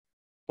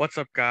What's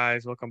up,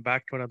 guys? Welcome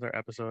back to another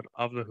episode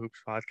of the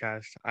Hoops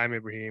Podcast. I'm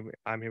Ibrahim.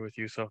 I'm here with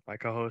Yusuf, my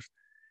co-host,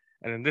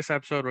 and in this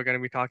episode, we're going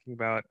to be talking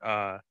about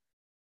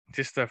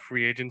just the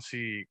free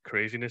agency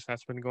craziness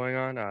that's been going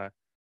on. I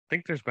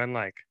think there's been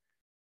like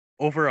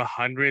over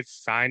 100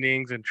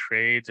 signings and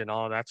trades and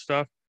all that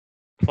stuff.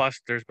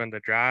 Plus, there's been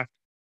the draft.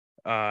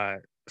 Uh,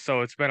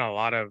 so it's been a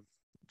lot of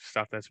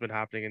stuff that's been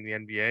happening in the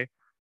NBA.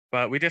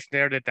 But we just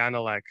narrowed it down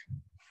to like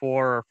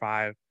four or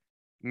five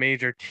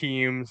major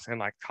teams and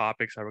like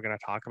topics that we're going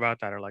to talk about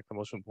that are like the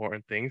most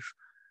important things.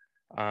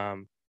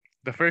 Um,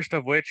 the first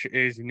of which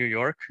is New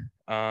York.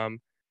 Um,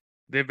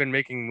 they've been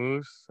making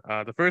moves.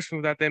 The first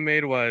move that they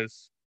made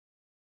was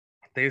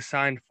they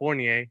signed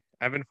Fournier,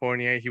 Evan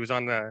Fournier.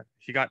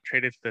 He got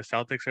traded to the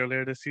Celtics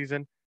earlier this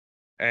season,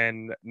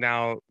 and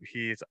now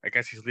I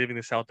guess he's leaving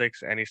the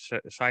Celtics and he's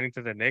signing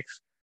to the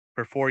Knicks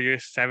for 4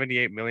 years,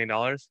 $78 million.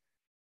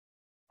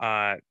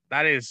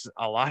 That is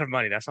a lot of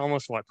money. That's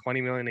almost what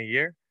 20 million a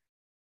year.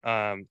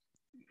 Um,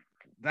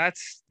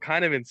 that's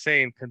kind of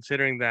insane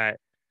considering that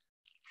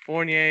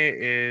Fournier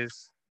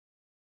is,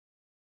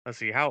 let's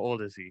see, how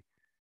old is he?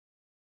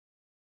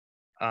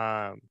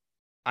 Um,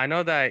 I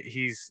know that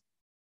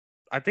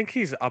I think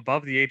he's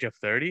above the age of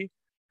 30.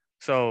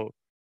 So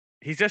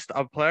he's just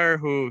a player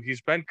who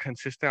he's been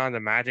consistent on the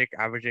Magic,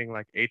 averaging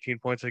like 18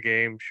 points a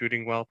game,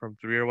 shooting well from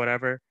three or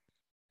whatever.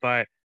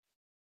 But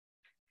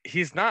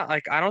he's not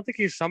like, I don't think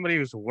he's somebody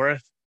who's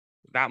worth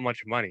that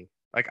much money.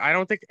 Like, I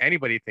don't think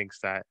anybody thinks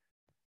that.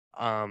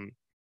 Um,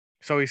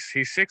 so he's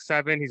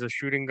 6'7", he's a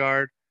shooting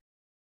guard.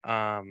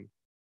 Um,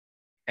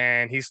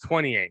 and he's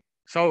 28.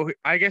 So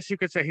I guess you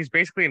could say he's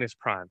basically in his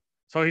prime.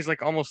 So he's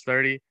like almost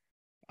 30.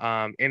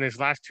 In his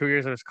last 2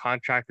 years of his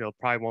contract, it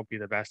probably won't be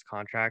the best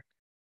contract.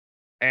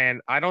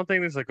 And I don't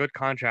think this is a good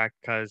contract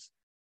because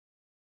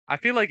I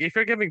feel like if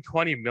you're giving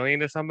 20 million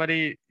to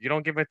somebody, you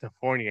don't give it to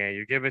Fournier.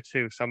 You give it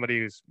to somebody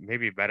who's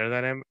maybe better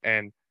than him.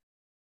 And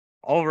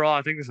overall,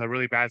 I think this is a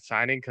really bad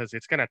signing because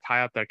it's gonna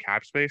tie up their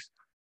cap space.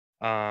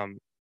 Um,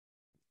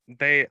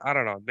 I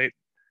don't know,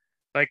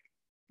 like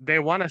they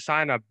want to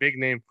sign a big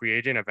name free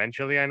agent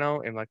eventually. I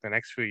know in like the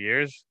next few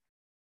years,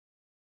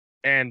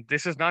 and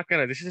this is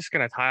just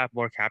gonna tie up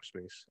more cap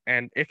space.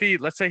 And if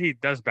let's say he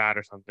does bad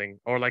or something,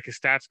 or like his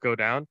stats go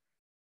down,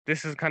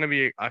 this is gonna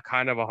be a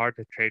kind of a hard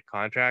to trade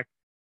contract.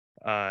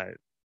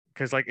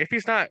 Because like if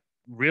he's not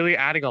really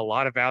adding a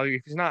lot of value,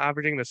 if he's not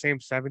averaging the same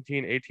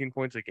 17, 18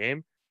 points a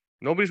game,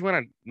 nobody's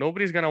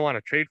gonna want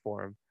to trade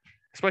for him.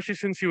 Especially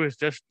since he was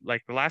just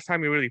like the last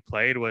time he really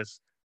played was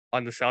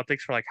on the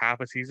Celtics for like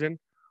half a season,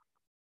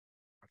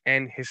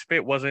 and his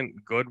fit wasn't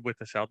good with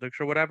the Celtics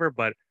or whatever,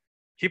 but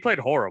he played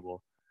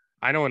horrible.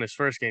 I know in his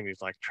first game he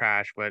was like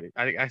trash, but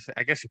I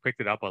guess he picked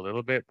it up a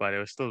little bit, but it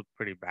was still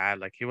pretty bad.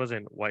 Like he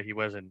wasn't what he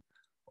was in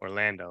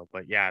Orlando.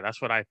 But yeah,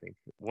 that's what I think.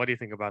 What do you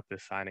think about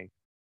this signing?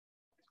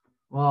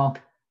 Well,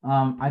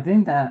 I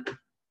think that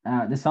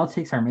the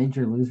Celtics are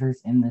major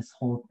losers in this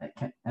whole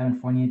Evan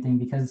Fournier thing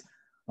because,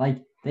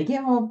 like, they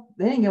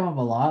didn't give up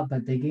a lot,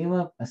 but they gave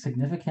up a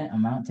significant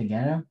amount to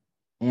get him,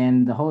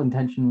 and the whole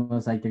intention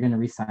was like they're going to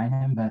re-sign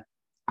him. But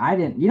I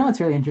didn't. You know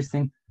what's really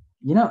interesting?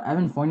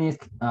 Evan Fournier's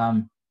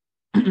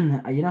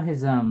you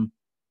know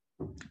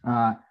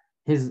uh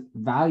his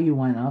value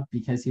went up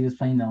because he was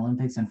playing the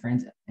Olympics in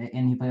France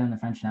and he played on the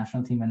French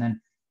national team, and then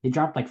he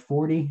dropped like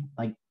 40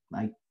 like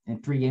in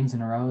 3 games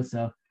in a row.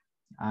 So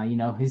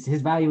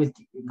his value was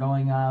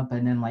going up,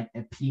 and then like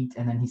it peaked,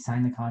 and then he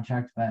signed the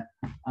contract. But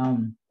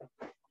um,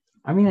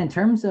 I mean, in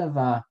terms of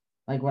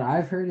like what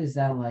I've heard is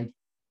that like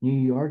New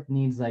York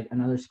needs like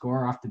another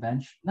scorer off the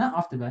bench, not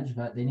off the bench,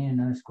 but they need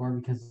another scorer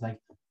because like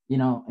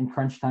in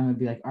crunch time it'd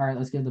be like, all right,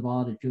 let's give the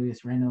ball to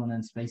Julius Randle and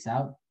then space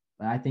out.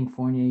 But I think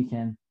Fournier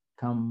can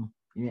come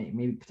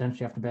maybe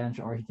potentially off the bench,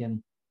 or he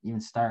can even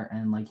start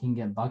and like he can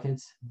get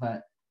buckets.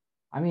 But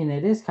I mean,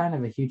 it is kind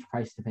of a huge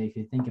price to pay if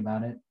you think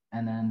about it.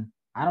 And then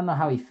I don't know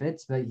how he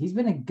fits, but he's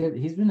been a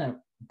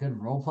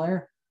good role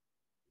player.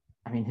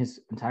 I mean, his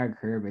entire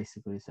career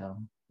basically. So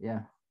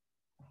yeah.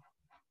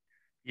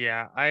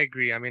 Yeah, I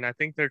agree. I mean, I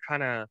think they're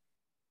kind of.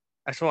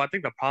 So I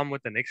think the problem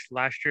with the Knicks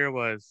last year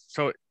was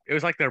it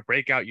was like their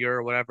breakout year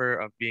or whatever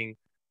of being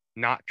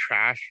not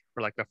trash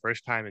for like the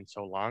first time in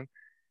so long,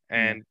 Yeah.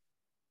 and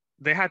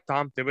they had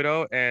Tom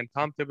Thibodeau, and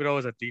Tom Thibodeau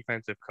is a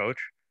defensive coach.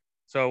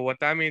 So what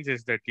that means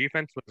is their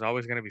defense was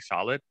always going to be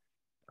solid,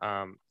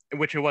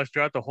 which it was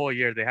throughout the whole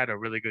year. They had a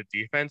really good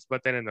defense,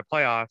 but then in the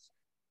playoffs,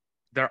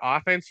 their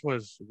offense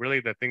was really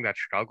the thing that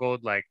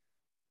struggled. Like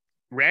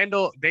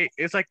Randall,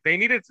 it's like they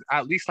needed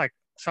at least like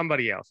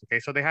somebody else. Okay,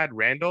 so they had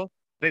Randall.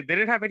 They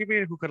didn't have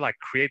anybody who could like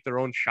create their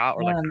own shot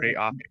or like No, create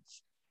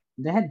offense.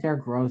 they had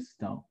Derrick Rose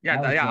though. Yeah,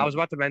 That was yeah. I it. was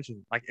about to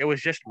mention like it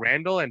was just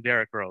Randall and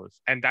Derrick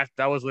Rose, and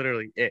that was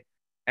literally it.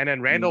 And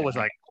then Randall was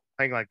Yeah. like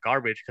playing like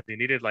garbage because he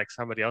needed like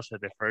somebody else to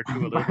defer to a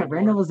little bit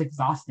Randall more. was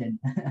exhausted.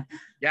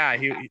 Yeah,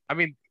 I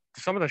mean,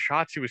 some of the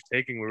shots he was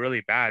taking were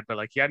really bad, but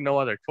like he had no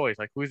other choice.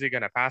 Like, who's he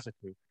gonna pass it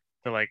to?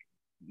 So like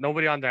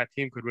nobody on that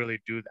team could really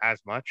do as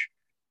much.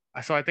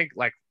 So I think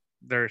like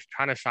they're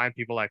trying to sign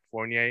people like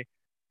Fournier.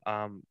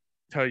 Um,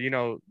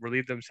 to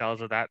relieve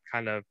themselves of that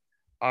kind of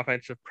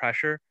offensive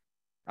pressure.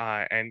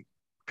 And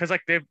because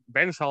like they've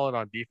been solid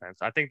on defense.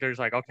 I think there's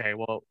like, okay,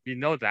 well, we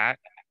know that,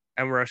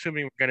 and we're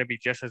assuming we're going to be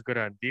just as good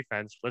on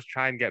defense. Let's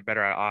try and get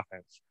better at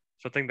offense.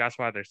 So I think that's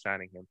why they're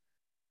signing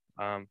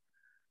him.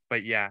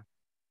 But yeah,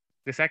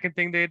 the second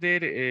thing they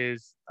did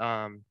is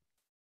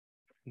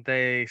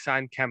they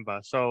signed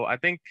Kemba. So I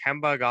think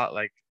Kemba got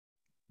like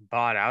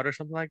bought out or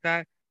something like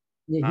that.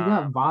 Yeah, he Um,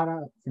 got bought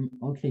out from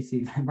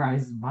OKC. Bro,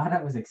 his bought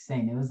out was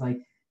insane. It was like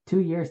 2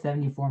 years,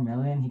 74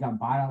 million. He got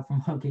bought out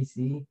from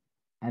OKC,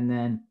 and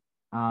then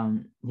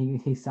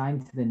he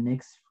signed to the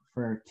Knicks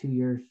for 2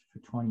 years for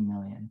 20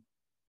 million.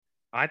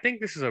 I think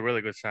this is a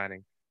really good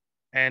signing,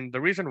 and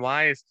the reason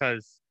why is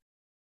because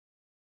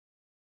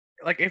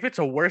like if it's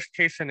a worst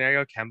case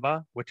scenario,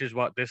 Kemba, which is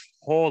what this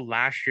whole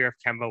last year of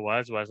Kemba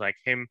was like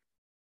him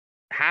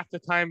half the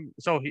time.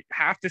 So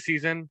half the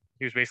season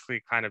he was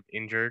basically kind of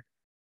injured,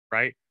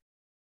 right?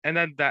 And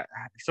then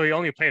so he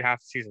only played half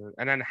the season,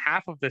 and then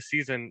half of the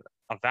season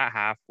of that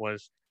half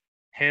was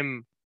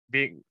him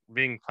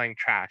being playing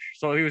trash.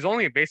 So he was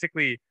only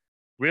basically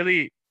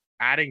really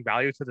adding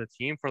value to the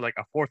team for like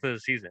a fourth of the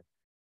season.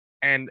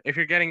 And if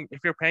you're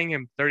paying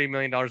him $30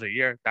 million a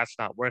year, that's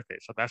not worth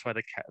it. So that's why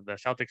the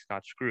Celtics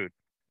got screwed.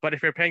 But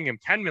if you're paying him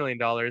 $10 million,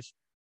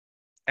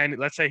 and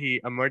let's say he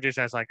emerges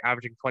as like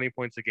averaging 20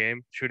 points a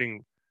game,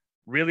 shooting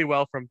really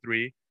well from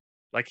three,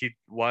 like he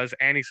was,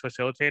 and he's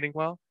facilitating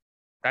well,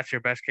 that's your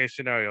best case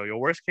scenario. Your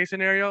worst case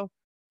scenario,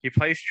 he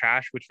plays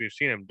trash, which we've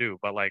seen him do,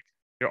 but like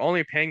you're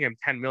only paying him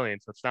 10 million,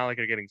 so it's not like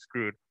you're getting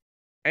screwed.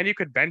 And you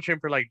could bench him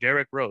for like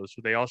Derrick Rose,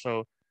 who they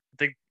also I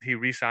think he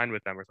re-signed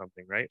with them or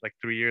something, right? Like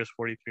 3 years,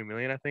 43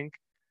 million, I think.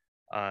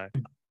 Uh,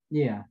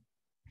 Yeah.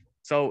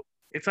 so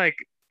it's like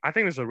I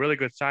think this is a really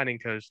good signing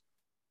because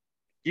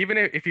even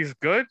if he's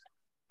good,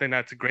 then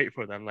that's great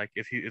for them. Like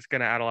if it's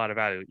gonna add a lot of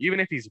value. Even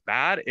if he's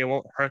bad, it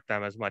won't hurt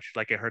them as much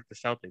like it hurt the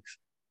Celtics.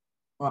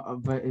 Well,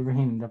 but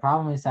Ibrahim, the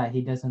problem is that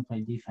he doesn't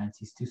play defense.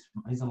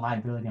 He's a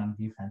liability on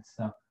defense.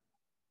 So,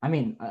 I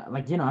mean,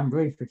 I'm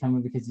rooting for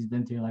Kemba because he's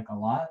been through like a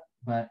lot.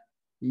 But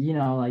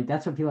like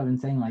that's what people have been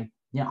saying. Like,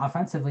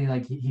 offensively,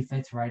 like he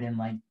fits right in.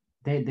 Like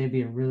they'd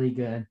be a really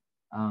good,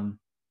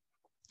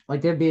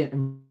 they'd be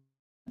an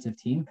impressive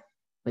team.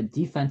 But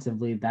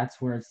defensively,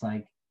 that's where it's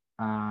like,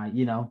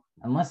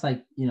 unless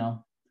like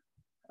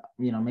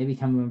maybe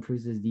Kemba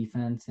improves his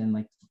defense and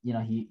like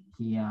he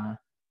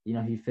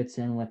fits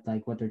in with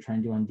like what they're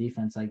trying to do on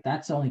defense. Like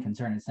that's the only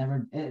concern. It's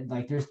never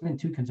like there's been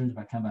two concerns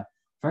about Kemba.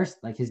 First,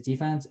 like his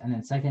defense, and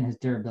then second, his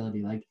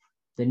durability. Like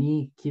the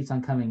knee keeps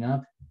on coming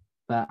up,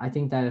 but I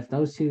think that if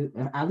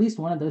at least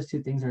one of those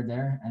two things are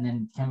there, and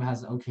then Kemba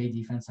has okay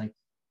defense, like.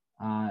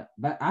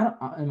 But I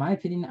don't. In my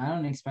opinion, I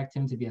don't expect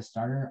him to be a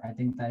starter. I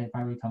think that he'd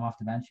probably come off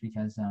the bench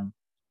because,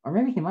 or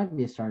maybe he might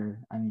be a starter.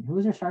 I mean, who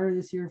was their starter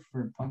this year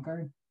for point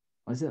guard?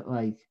 Was it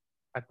like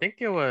I think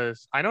it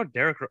was. I know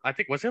Derek. I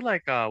think was it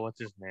like what's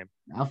his name?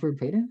 Alfred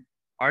Payton?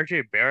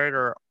 RJ Barrett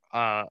or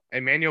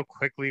Emmanuel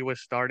Quickly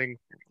was starting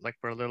like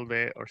for a little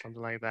bit or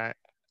something like that.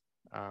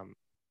 Um,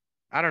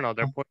 I don't know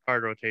their point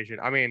guard rotation.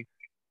 I mean,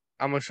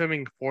 I'm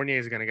assuming Fournier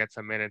is gonna get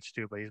some minutes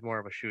too, but he's more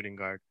of a shooting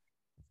guard.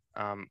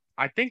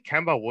 I think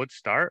Kemba would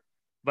start,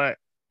 but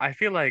I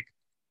feel like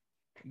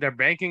they're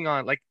banking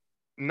on like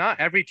not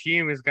every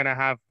team is gonna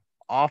have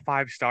all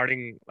five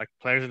starting like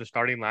players in the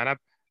starting lineup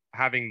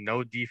having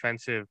no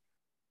defensive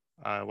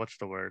what's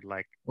the word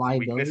like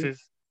Liability.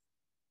 weaknesses.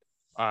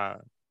 Uh,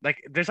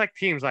 like there's like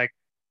teams like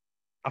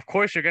of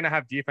course you're gonna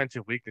have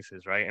defensive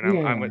weaknesses, right? And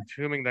I'm Yeah.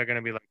 assuming they're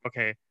gonna be like,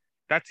 okay,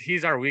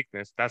 he's our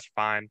weakness, that's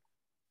fine.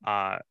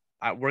 Uh,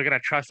 we're gonna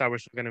trust that we're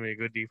still gonna be a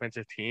good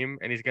defensive team,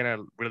 and he's gonna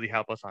really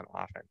help us on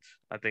offense.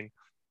 I think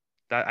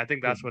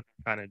that's what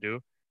they're trying to do.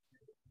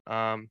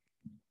 Um,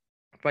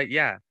 but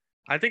yeah,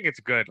 I think it's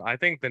good. I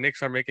think the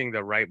Knicks are making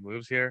the right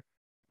moves here.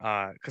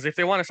 Because if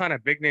they want to sign a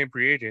big name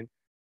free agent,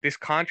 this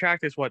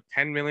contract is what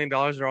 $10 million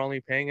they're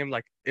only paying him.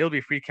 Like it'll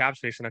be free cap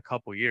space in a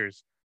couple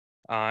years.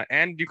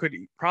 And you could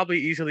probably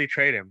easily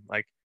trade him.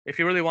 Like if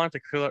you really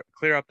wanted to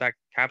clear up that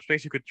cap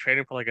space, you could trade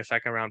him for like a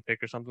second round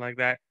pick or something like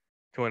that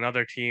to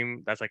another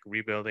team that's like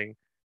rebuilding,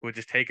 who would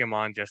just take him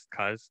on just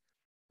cause.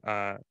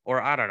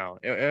 Or I don't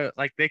know.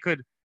 Like they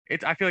could.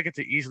 I feel like it's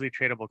an easily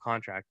tradable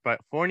contract. But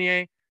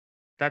Fournier,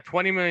 that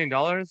 $20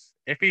 million,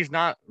 if he's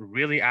not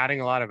really adding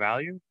a lot of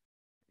value,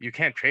 you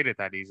can't trade it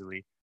that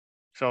easily.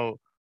 So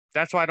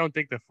that's why I don't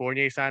think the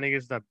Fournier signing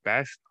is the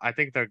best. I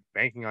think they're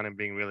banking on him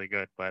being really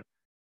good, but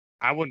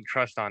I wouldn't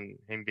trust on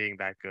him being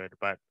that good.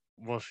 But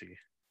we'll see.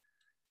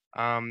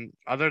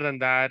 Other than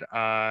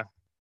that,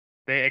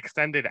 they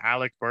extended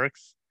Alec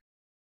Burks.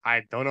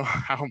 I don't know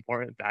how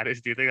important that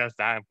is. Do you think that's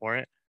that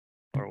important,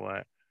 or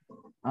what?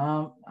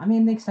 I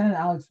mean, they extended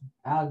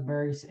Alec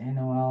Burks and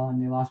Noel,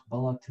 and they lost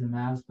Bullock to the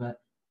Mavs. But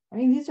I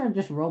mean, these are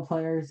just role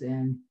players,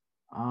 and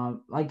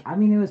I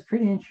mean, it was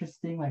pretty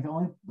interesting.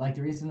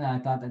 The reason that I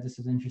thought that this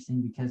was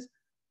interesting because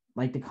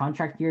like the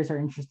contract years are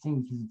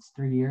interesting because it's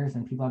 3 years,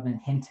 and people have been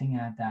hinting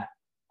at that.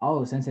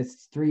 Oh, since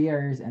it's 3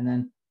 years, and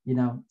then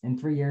in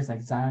 3 years,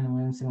 like Zion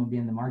Williamson will be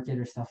in the market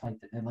or stuff like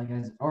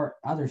that, or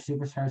other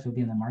superstars will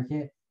be in the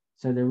market.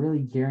 So they're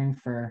really gearing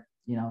for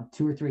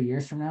 2 or 3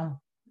 years from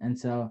now, and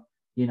so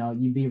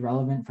you'd be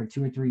relevant for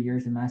 2 or 3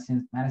 years in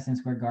Madison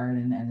Square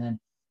Garden, and then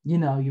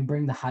you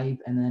bring the hype,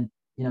 and then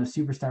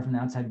superstar from the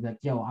outside would be like,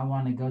 yo, I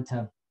want to go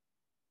to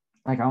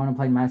I want to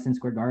play Madison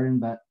Square Garden,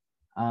 but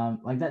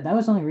like that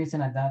was the only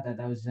reason I thought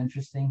that was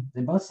interesting.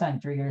 They both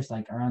signed 3 years,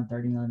 like around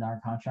 $30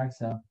 million contracts,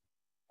 so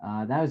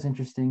that was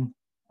interesting.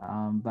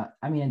 But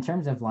I mean, in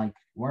terms of like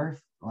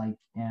worth, like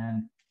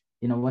and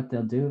what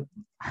they'll do,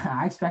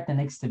 I expect the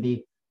Knicks to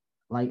be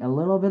like a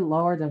little bit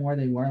lower than where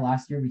they were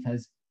last year,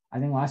 because I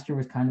think last year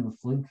was kind of a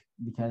fluke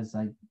because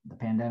like the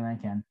pandemic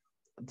and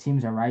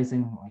teams are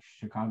rising like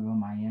Chicago,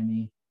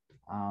 Miami.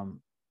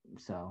 Um,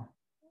 so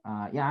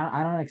yeah,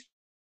 I don't expect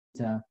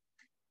to.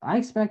 I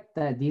expect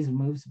that these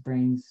moves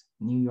brings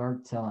New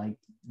York to like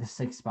the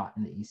 6th spot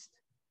in the East.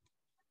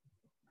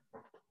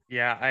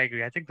 Yeah, I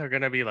agree. I think they're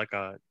gonna be like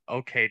a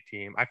okay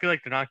team. I feel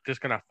like they're not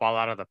just gonna fall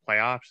out of the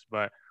playoffs,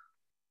 but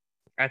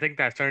I think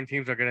that certain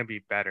teams are gonna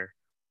be better.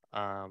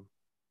 Um,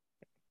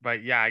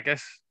 but yeah, I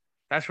guess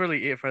that's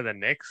really it for the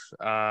Knicks.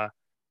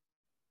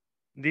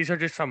 These are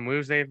just some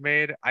moves they've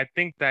made. I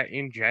think that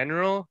in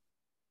general,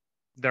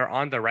 they're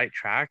on the right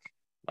track.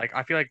 Like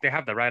I feel like they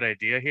have the right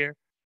idea here.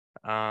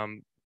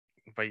 Um,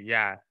 but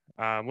yeah,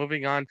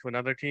 moving on to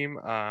another team.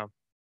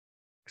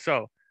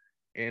 So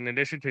in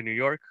addition to New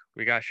York,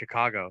 we got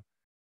Chicago.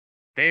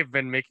 They've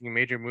been making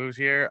major moves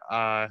here.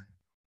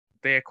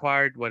 They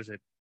acquired what is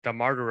it,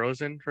 DeMar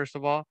DeRozan first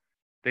of all.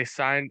 They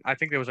signed. I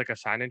think there was like a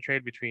sign and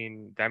trade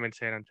between them and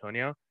San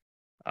Antonio.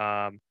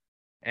 Um,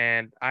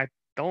 and I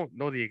don't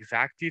know the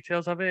exact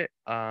details of it.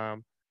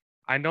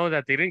 I know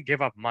that they didn't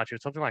give up much. It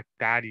was something like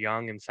Thad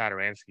Young and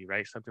Satoransky,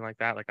 right? Something like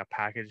that, like a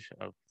package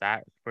of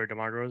that for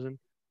DeMar DeRozan.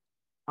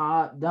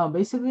 No,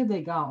 basically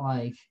they got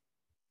like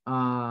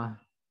uh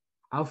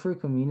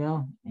Alfred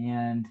Camino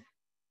and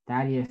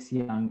Thaddeus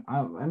Young.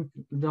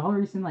 The whole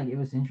reason like it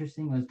was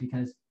interesting was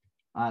because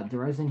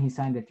DeRozan, he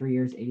signed a 3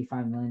 years,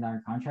 $85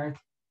 million contract,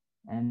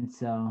 and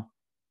so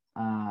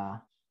uh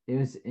it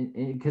was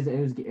because it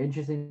was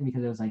interesting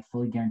because it was like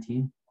fully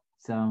guaranteed.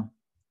 So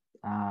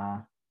uh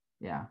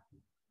yeah.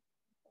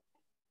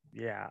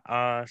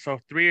 Yeah. So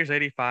 3 years,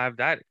 85.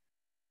 That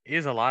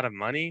is a lot of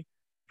money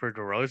for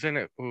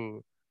DeRozan,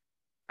 who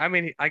I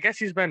mean, I guess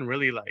he's been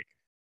really like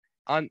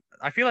on.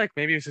 I feel like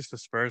maybe it's just the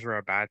Spurs were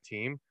a bad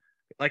team.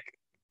 Like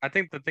I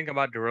think the thing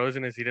about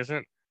DeRozan is he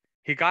doesn't.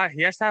 He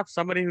has to have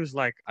somebody who's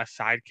like a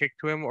sidekick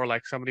to him, or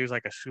like somebody who's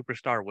like a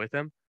superstar with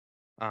him.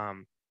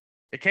 Um,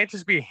 it can't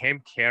just be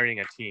him carrying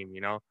a team,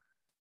 you know.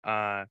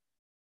 Uh,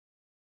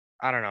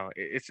 I don't know.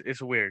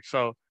 It's weird.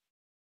 So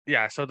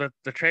yeah, so the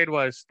trade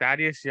was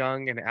Thaddeus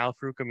Young and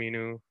Al-Farouq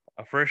Aminu,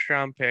 a first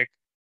round pick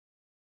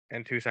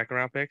and 2 second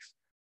round picks.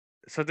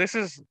 So this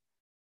is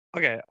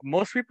okay.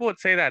 Most people would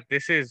say that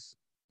this is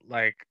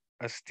like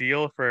a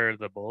steal for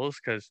the Bulls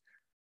because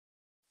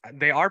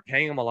they are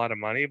paying him a lot of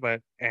money, but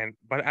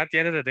at the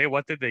end of the day,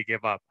 what did they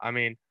give up? I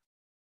mean,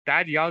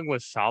 Thad Young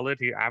was solid.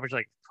 He averaged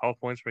like 12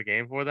 points per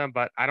game for them,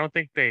 but I don't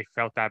think they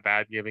felt that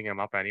bad giving him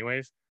up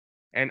anyways.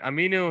 And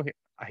Aminu,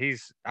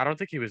 I don't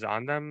think he was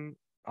on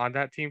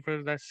that team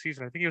for that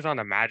season. I think he was on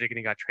the Magic and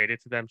he got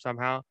traded to them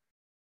somehow.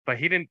 But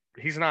he didn't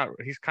he's not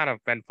he's kind of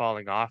been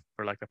falling off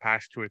for like the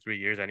past 2 or 3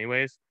 years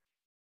anyways.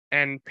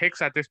 And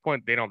picks at this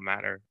point they don't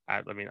matter.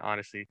 I mean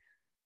honestly,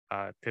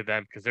 to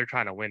them because they're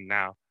trying to win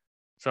now.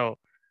 So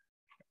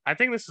I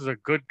think this is a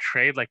good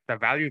trade. Like the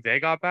value they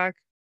got back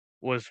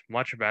was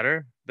much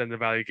better than the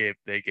value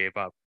they gave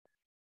up.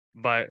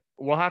 But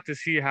we'll have to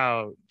see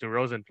how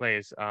DeRozan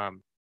plays.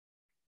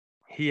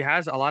 He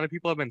has a lot of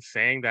people have been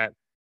saying that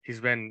he's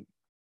been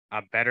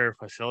a better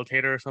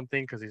facilitator or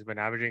something because he's been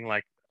averaging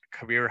like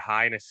career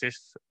high in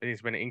assists and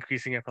he's been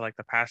increasing it for like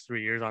the past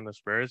 3 years on the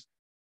Spurs.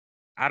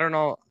 I don't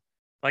know.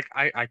 Like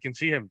I can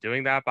see him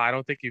doing that, but I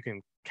don't think you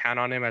can count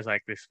on him as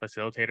like this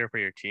facilitator for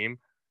your team.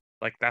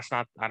 Like that's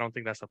not I don't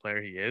think that's the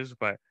player he is,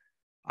 but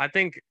I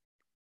think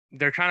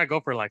they're trying to go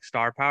for like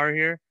star power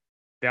here.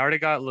 They already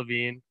got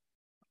Levine,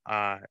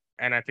 uh,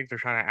 and I think they're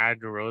trying to add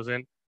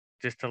DeRozan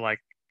just to like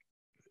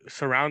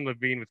surround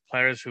Levine with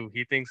players who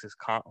he thinks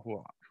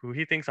who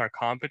he thinks are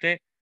competent,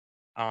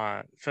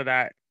 so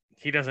that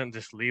he doesn't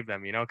just leave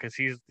them, you know, because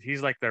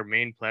he's like their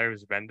main player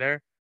who's been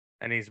there,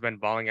 and he's been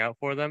balling out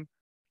for them.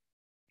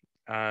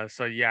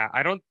 So yeah,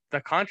 I don't.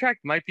 The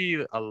contract might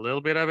be a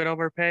little bit of an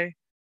overpay,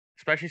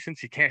 especially since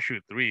he can't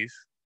shoot threes,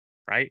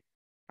 right?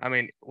 I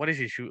mean, what does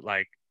he shoot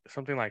like?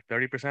 Something like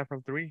 30%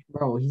 from three?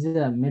 Bro, he's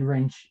a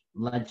mid-range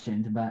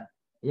legend, but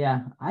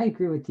yeah, I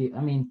agree with you. I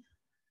mean,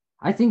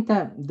 I think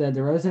that the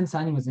DeRozan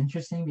signing was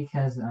interesting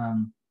because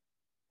I'm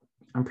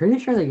pretty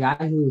sure the guy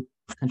who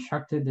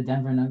constructed the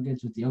Denver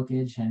Nuggets with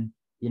Jokic and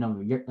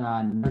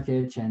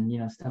Nurkic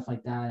and stuff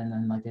like that, and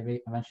then like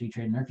they eventually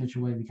traded Nurkic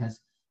away because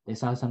they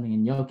saw something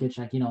in Jokic,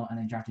 like and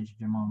they drafted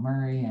Jamal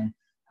Murray, and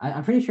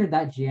I'm pretty sure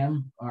that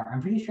GM, or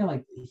I'm pretty sure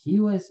like he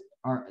was,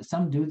 or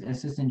some dude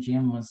assistant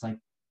GM was like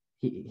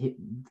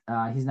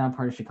he's now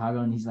part of Chicago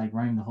and he's like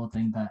running the whole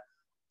thing, but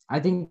I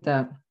think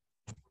that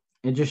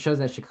it just shows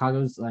that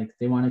Chicago's like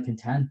they want to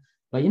contend.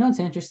 But you know what's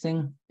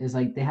interesting is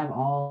like they have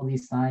all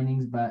these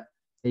signings, but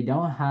they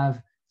don't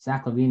have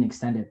Zach LaVine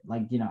extended.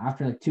 Like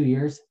after like 2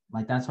 years,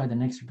 like that's why the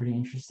Knicks are pretty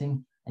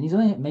interesting. And he's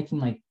only making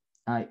like,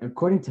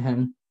 according to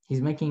him,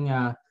 he's making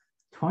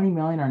 20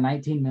 million or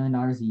 19 million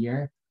dollars a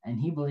year, and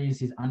he believes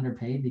he's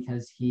underpaid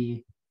because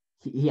he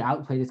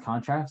outplayed his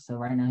contract. So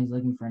right now he's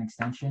looking for an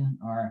extension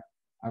or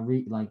a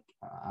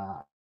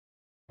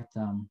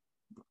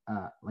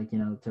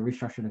to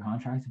restructure the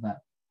contract. But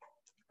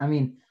I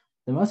mean,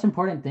 the most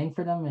important thing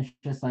for them is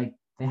just like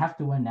they have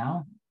to win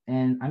now.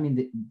 And I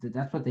mean,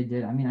 that's what they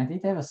did. I mean, I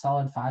think they have a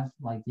solid five.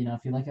 Like,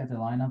 if you look at the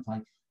lineup,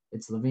 like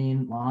it's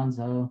LaVine,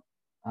 Lonzo,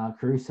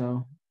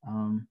 Caruso,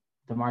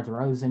 DeMar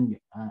DeRozan,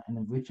 and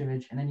then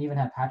Vucevic, and then you even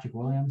have Patrick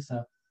Williams.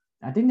 So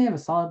I think they have a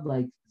solid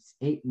like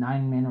 8-9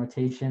 man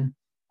rotation.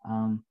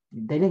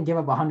 They didn't give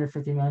up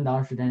 $150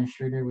 million for Dennis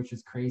Schroeder, which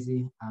is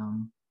crazy.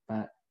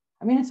 But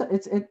I mean,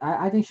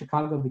 I think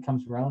Chicago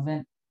becomes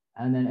relevant,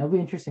 and then it'll be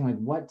interesting. Like,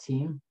 what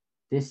team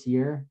this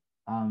year,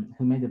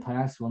 who made the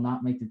playoffs, will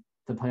not make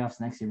the playoffs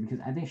next year? Because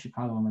I think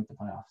Chicago will make the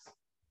playoffs.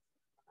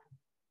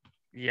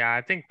 Yeah,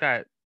 I think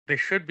that they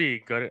should be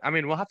good. I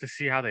mean, we'll have to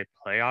see how they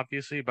play,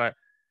 obviously, but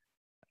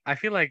I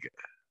feel like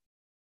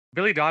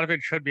Billy Donovan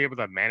should be able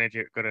to manage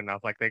it good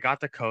enough. Like they got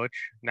the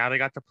coach, now they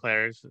got the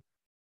players,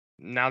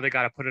 now they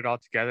got to put it all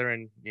together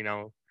and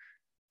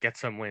get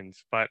some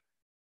wins. But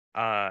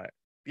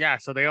yeah,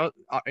 so they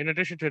in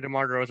addition to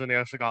DeMar DeRozan, they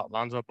also got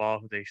Lonzo Ball,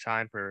 who they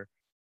signed for,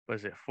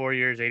 was it 4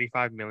 years,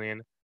 85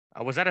 million?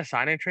 Was that a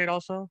sign and trade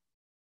also?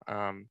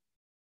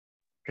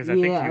 Because I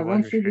think he Yeah, was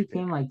eventually restricted.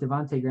 became like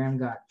Devontae Graham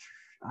got.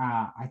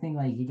 I think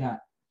like he got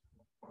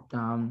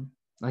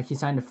like he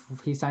signed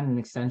an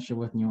extension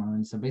with New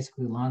Orleans. So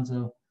basically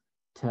Lonzo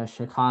to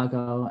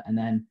Chicago, and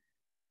then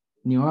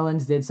New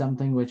Orleans did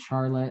something with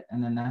Charlotte,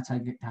 and then that's how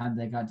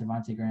they got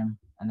Devontae Graham.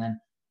 And then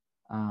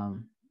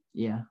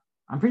yeah,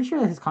 I'm pretty sure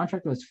that his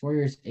contract was 4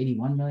 years,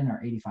 81 million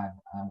or 85.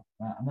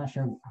 I'm not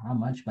sure how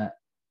much, but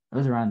it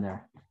was around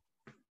there.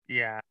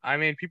 Yeah, I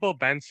mean, people have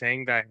been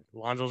saying that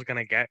Lonzo's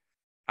gonna get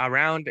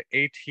around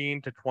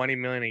 18 to 20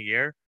 million a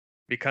year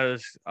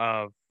because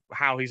of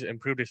how he's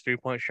improved his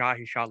 3-point shot.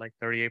 He shot like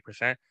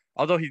 38%.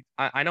 Although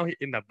I know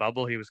in the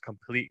bubble he was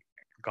complete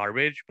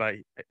garbage, but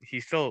he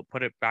still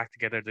put it back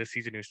together this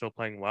season. He's still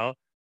playing well.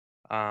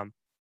 Um,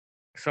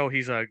 so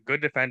he's a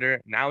good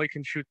defender. Now he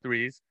can shoot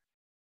threes.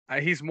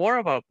 He's more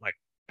of a like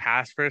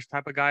pass first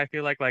type of guy. I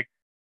feel like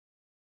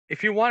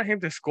if you want him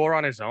to score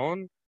on his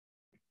own,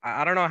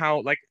 I don't know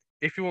how like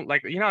if you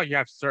like you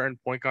have certain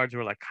point guards who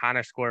are like kind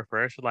of score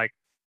first. Like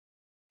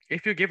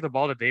if you give the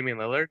ball to Damian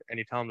Lillard and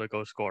you tell him to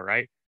go score,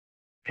 right?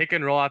 Pick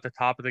and roll at the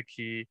top of the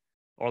key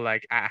or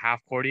like at half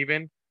court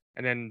even,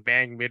 and then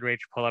bang mid range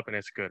pull up and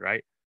it's good,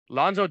 right?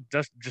 Lonzo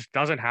just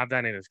doesn't have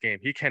that in his game.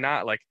 He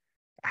cannot like.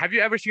 Have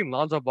you ever seen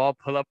Lonzo Ball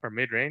pull up from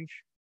mid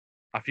range?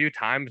 A few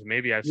times,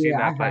 maybe I've seen Yeah,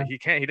 I that, but have. he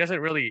can't. He doesn't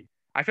really.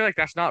 I feel like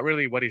that's not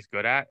really what he's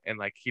good at, and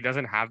like he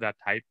doesn't have that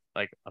type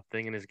like of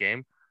thing in his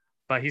game.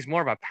 But he's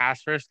more of a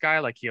pass first guy.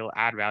 Like he'll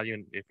add value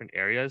in different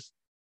areas.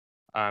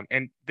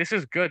 And this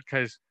is good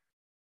because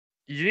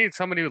you need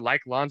somebody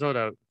like Lonzo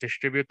to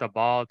distribute the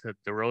ball to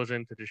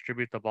DeRozan, to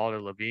distribute the ball to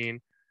LaVine.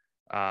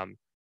 Um,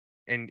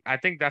 and I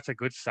think that's a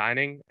good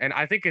signing. And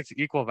I think it's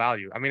equal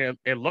value. I mean,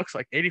 it looks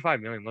like 85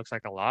 million looks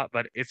like a lot,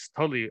 but it's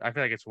totally, I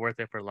feel like it's worth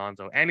it for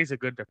Lonzo. And he's a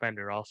good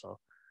defender also.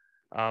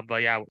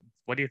 But yeah,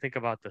 what do you think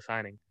about the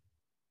signing?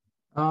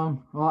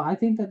 Well, I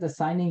think that the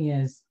signing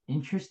is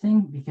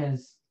interesting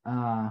because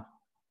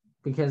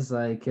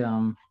like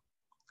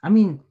I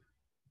mean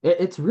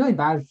it's really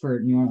bad for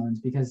New Orleans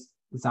because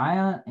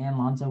Zion and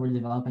Lonzo were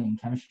developing in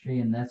chemistry,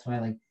 and that's why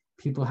like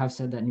people have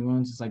said that New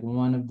Orleans is like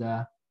one of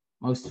the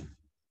most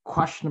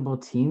questionable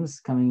teams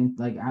coming in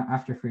like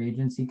after free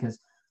agency because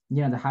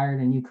they hired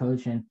a new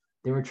coach and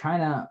they were trying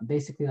to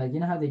basically like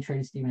how they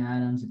traded Steven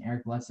Adams and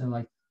Eric Bledsoe.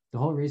 Like the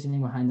whole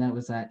reasoning behind that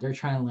was that they're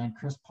trying to land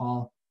Chris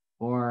Paul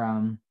or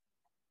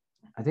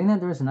I think that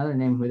there was another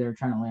name who they were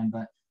trying to land,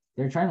 but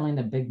they were trying to land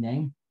a big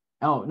name.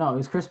 Oh no, it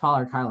was Chris Paul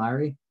or Kyle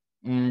Lowry.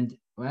 And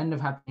what ended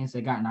up happening is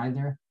they got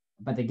neither,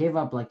 but they gave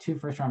up like 2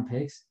 first-round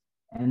picks,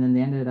 and then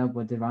they ended up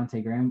with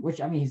Devontae Graham, which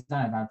I mean he's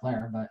not a bad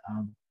player, but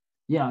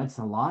it's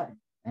a lot.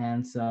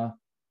 And so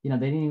they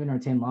didn't even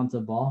retain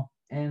Lonzo Ball,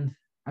 and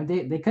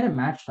they could have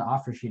matched the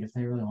offer sheet if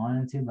they really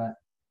wanted to, but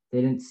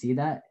they didn't see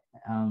that.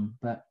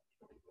 But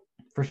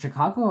for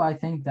Chicago, I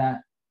think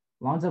that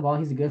Lonzo Ball,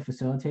 he's a good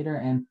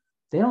facilitator, and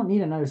they don't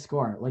need another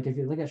scorer. Like if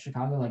you look at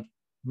Chicago, like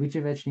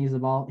Vucevic needs the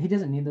ball. He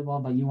doesn't need the ball,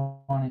 but you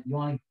want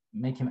to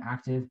make him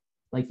active.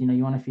 Like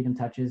you want to feed him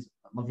touches.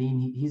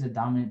 LaVine, he's a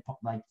dominant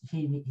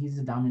he's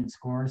a dominant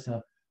scorer,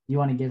 so you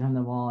want to give him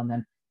the ball, and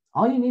then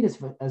all you need is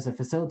as a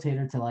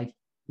facilitator to like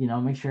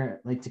make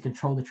sure like to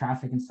control the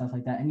traffic and stuff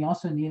like that. And you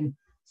also need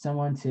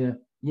someone to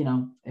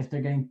if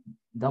they're getting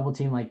double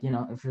team, like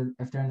if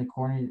they're in the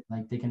corner,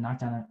 like they can knock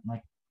down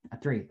a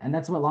three, and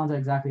that's what Lonzo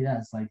exactly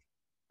does. Like,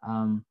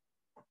 um,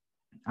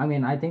 I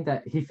mean, I think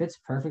that he fits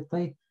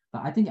perfectly,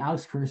 but I think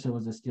Alex Caruso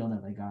was a steal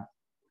that they got.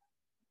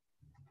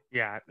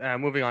 Yeah,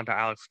 moving on to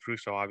Alex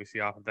Caruso, obviously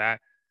off of that,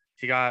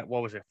 he got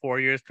what was it, 4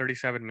 years,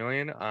 37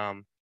 million.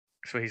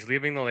 So he's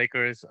leaving the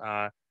Lakers.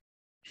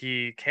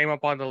 He came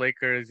up on the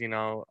Lakers,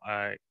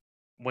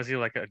 was he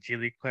like a G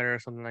League player or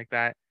something like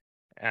that?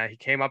 He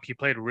came up, he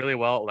played really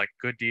well, like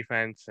good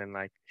defense, and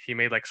like he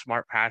made like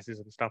smart passes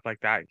and stuff like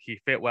that. He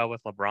fit well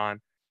with LeBron.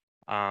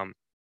 Um,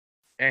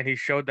 and he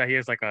showed that he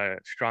has like a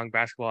strong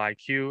basketball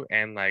IQ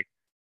and like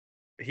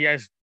he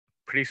has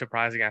pretty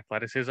surprising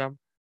athleticism.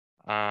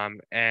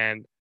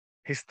 And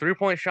his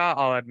 3-point shot,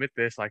 I'll admit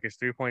this, like his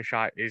 3-point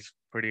shot is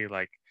pretty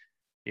like,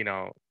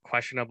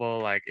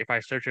 questionable. Like if I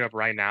search it up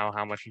right now,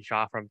 how much he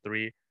shot from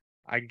three,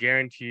 I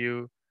guarantee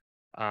you,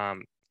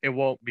 it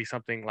won't be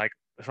something like.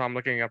 So I'm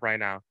looking it up right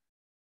now.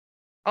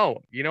 Oh,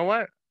 you know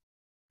what?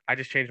 I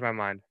just changed my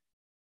mind.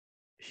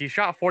 He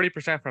shot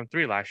 40% from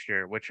three last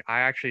year, which I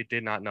actually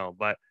did not know.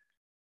 But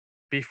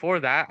before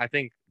that, I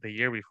think the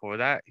year before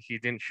that, he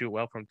didn't shoot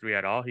well from three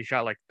at all. He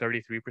shot like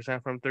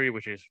 33% from three,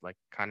 which is like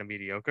kind of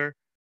mediocre.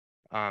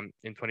 In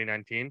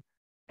 2019.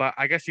 But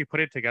I guess he put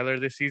it together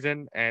this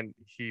season and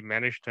he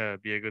managed to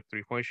be a good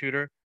 3-point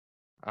shooter.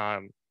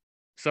 Um,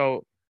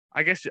 so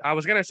I guess I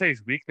was gonna say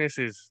his weakness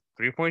is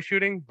 3-point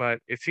shooting, but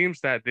it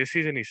seems that this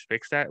season he's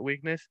fixed that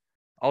weakness.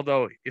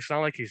 Although it's not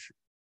like he's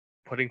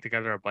putting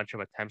together a bunch of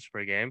attempts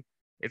per game.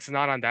 It's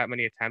not on that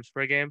many attempts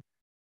per game.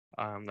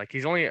 Like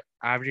he's only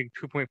averaging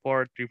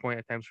 2.4 3-point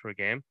attempts per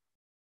game.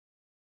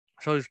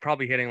 So he's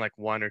probably hitting like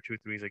one or two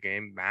threes a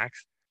game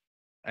max.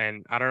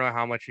 And I don't know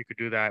how much he could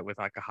do that with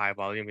like a high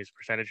volume. His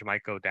percentage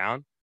might go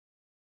down,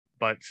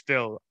 but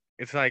still,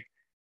 it's like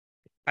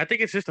I think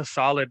it's just a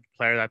solid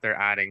player that they're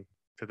adding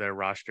to their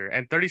roster.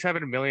 And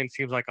 37 million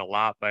seems like a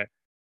lot, but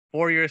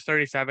 4 years,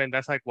 37,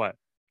 that's like what,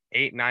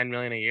 8, 9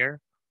 million a year.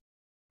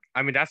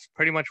 I mean, that's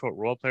pretty much what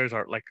role players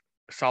are like.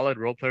 Solid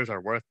role players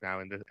are worth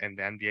now in the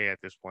NBA at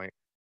this point.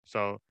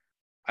 So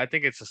I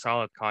think it's a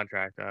solid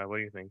contract. What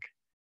do you think?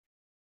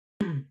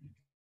 I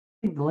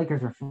think the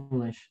Lakers are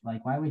foolish.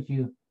 Like, why would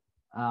you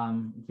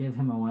give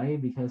him away?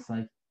 Because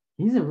like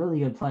he's a really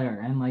good player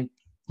and like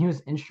he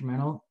was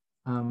instrumental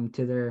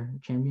to their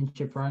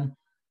championship run.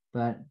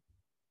 But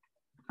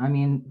I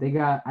mean,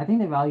 I think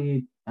they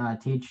valued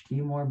THT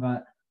more,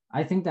 but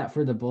I think that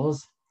for the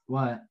Bulls,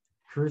 what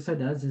Caruso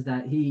does is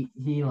that he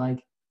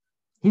like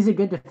he's a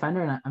good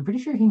defender, and I'm pretty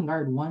sure he can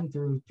guard 1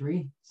 through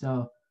 3.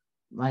 So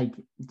like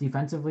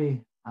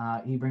defensively,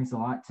 he brings a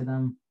lot to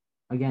them.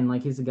 Again,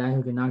 like he's a guy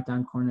who can knock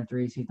down corner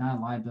threes. He's not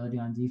a liability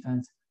on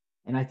defense,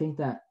 and I think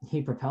that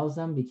he propels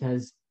them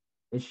because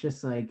it's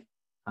just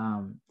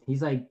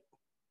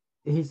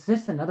he's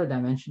just another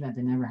dimension that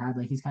they never had.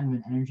 Like he's kind of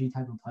an energy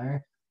type of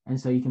player, and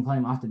so you can play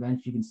him off the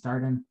bench, you can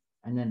start him,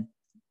 and then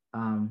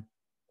um,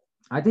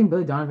 I think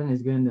Billy Donovan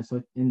is good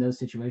in those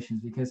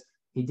situations because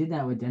he did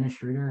that with Dennis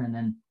Schroeder, and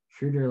then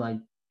Schroeder like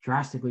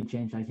drastically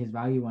changed, like his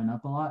value went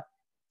up a lot.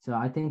 So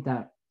I think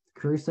that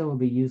Caruso will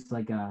be used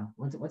like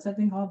what's that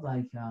thing called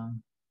Like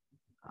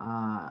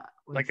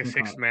what's a it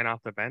sixth called? man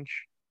off the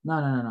bench? No.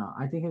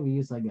 I think it'll be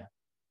used like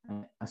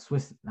a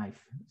Swiss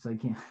knife. So you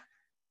can't.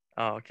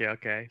 Oh, okay,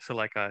 okay. So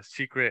like a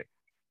secret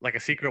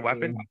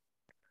weapon.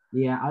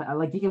 Yeah, I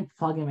like you can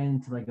plug him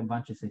into like a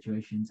bunch of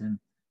situations and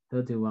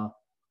he'll do well.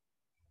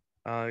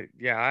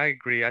 Yeah, I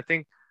agree. I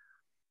think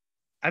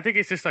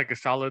he's just like a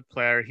solid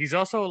player. He's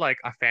also like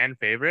a fan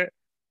favorite.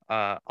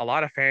 A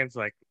lot of fans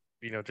like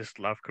just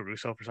love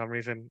Caruso for some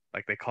reason.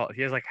 Like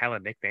he has like hella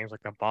nicknames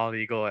like the Bald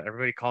Eagle.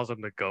 Everybody calls him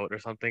the GOAT or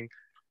something.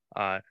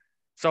 Uh,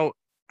 so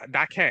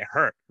that can't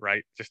hurt,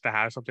 right? Just to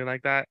have something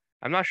like that.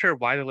 I'm not sure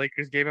why the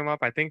Lakers gave him up.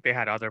 I think they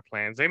had other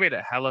plans. They made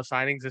a hella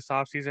signings this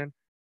offseason.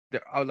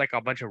 Like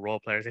a bunch of role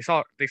players.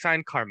 They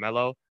signed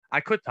Carmelo. I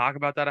could talk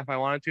about that if I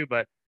wanted to,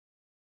 but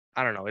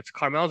I don't know. It's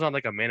Carmelo's on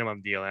like a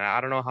minimum deal, and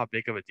I don't know how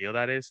big of a deal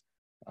that is.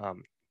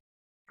 Um,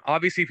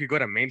 Obviously, if you go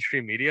to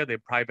mainstream media,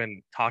 they've probably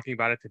been talking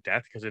about it to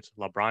death because it's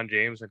LeBron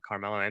James and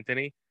Carmelo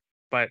Anthony.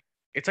 But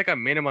it's like a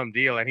minimum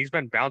deal, and he's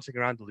been bouncing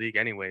around the league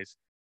anyways.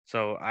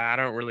 So I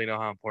don't really know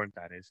how important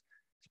that is.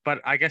 But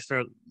I guess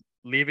they're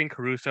leaving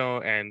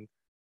Caruso and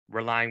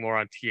relying more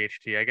on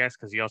THT, I guess,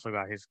 because he also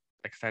got his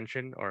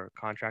extension or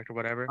contract or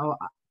whatever. Oh,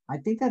 I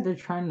think that they're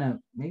trying to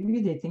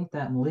maybe they think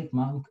that Malik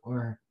Monk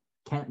or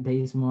Kent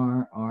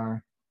Bazemore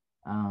or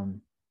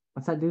um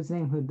what's that dude's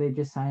name who they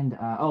just signed?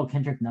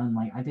 Kendrick Nunn.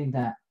 Like I think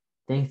that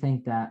they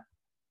think that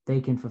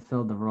they can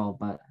fulfill the role,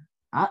 but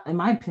in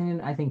my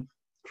opinion, I think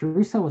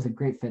Caruso was a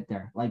great fit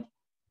there. Like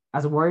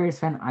as a Warriors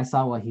fan, I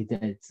saw what he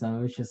did,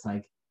 so it's just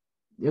like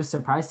it was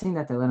surprising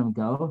that they let him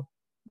go,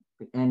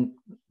 and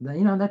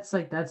that's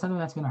something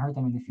that's going to hurt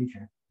them in the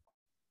future.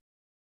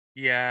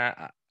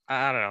 Yeah,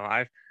 I don't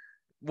know.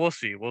 We'll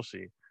see. We'll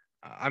see.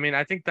 I mean,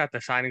 I think that the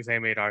signings they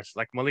made are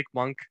like Malik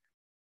Monk.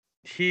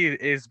 He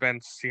has been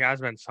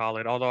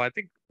solid. Although I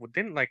think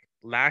didn't like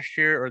last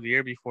year or the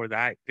year before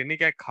that, didn't he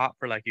get caught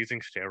for like using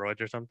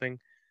steroids or something?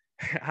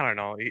 I don't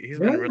know. He's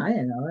been Really, real. I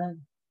didn't know that.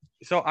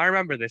 So I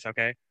remember this.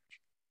 Okay,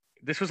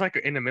 this was like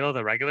in the middle of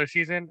the regular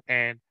season,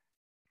 and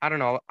I don't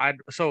know. I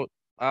so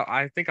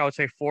I think I would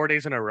say 4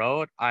 days in a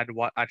row, I'd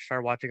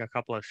start watching a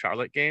couple of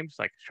Charlotte games,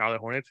 like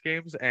Charlotte Hornets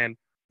games, and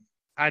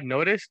I'd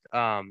noticed,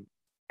 and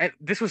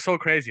this was so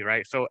crazy,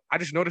 right? So I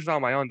just noticed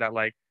on my own that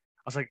like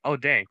I was like, oh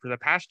dang, for the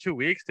past 2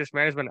 weeks, this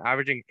man has been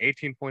averaging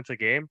 18 points a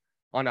game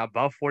on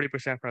above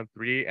 40% from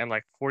three and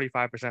like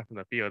 45% from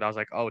the field. I was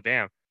like, oh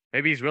damn,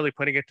 maybe he's really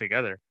putting it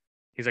together.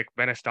 He's like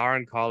been a star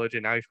in college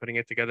and now he's putting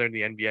it together in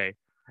the NBA.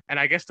 And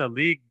I guess the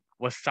league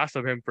was sus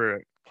of him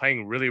for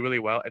playing really, really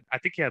well. I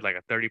think he had like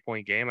a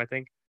 30-point game, I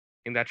think,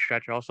 in that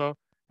stretch also,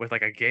 with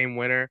like a game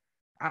winner.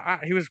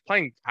 He was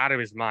playing out of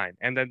his mind.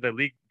 And then the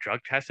league drug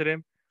tested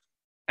him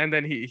and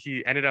then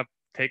he ended up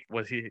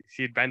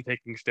he'd been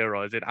taking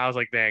steroids, and I was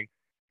like, dang,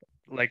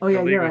 like Oh the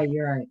yeah, league you're was right.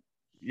 You're right.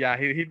 yeah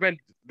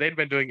they'd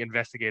been doing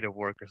investigative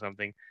work or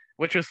something,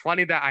 which was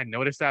funny that I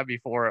noticed that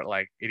before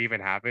like it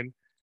even happened.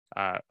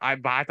 I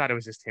thought it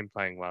was just him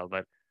playing well,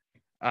 but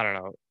I don't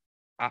know.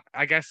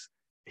 I guess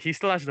he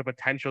still has the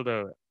potential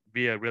to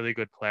be a really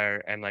good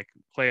player and like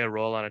play a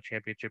role on a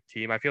championship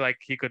team. I feel like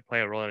he could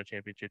play a role on a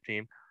championship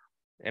team,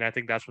 and I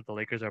think that's what the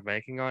Lakers are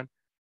banking on.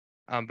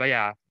 But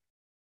yeah,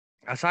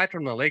 aside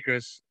from the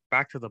Lakers,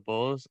 back to the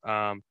Bulls.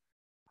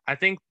 I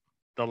think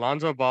the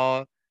Lonzo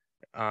Ball,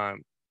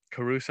 um,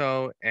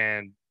 Caruso,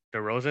 and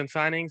DeRozan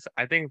signings.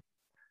 I think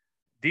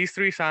these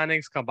three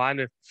signings combined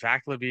with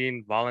Zach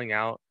LaVine balling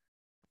out,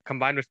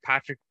 combined with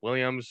Patrick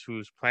Williams,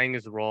 who's playing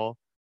his role.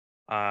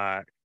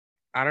 Uh,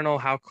 I don't know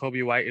how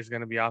Kobe White is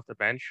going to be off the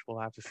bench. We'll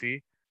have to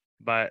see.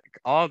 But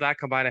all of that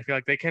combined, I feel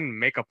like they can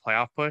make a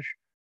playoff push.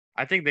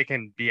 I think they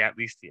can be at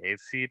least the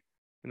eighth seed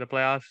in the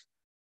playoffs.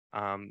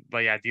 But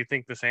yeah, do you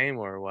think the same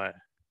or what?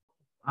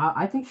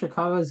 I think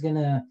Chicago is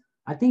gonna.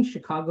 I think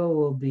Chicago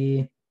will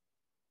be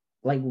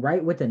like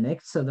right with the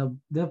Knicks, so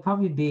they'll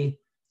probably be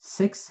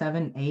 6,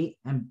 7, 8,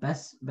 and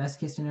best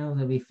case scenario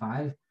they'll be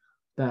 5.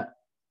 But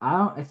I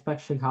don't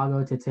expect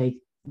Chicago to take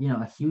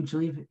a huge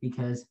leap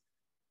because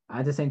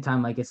at the same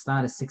time, like it's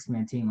not a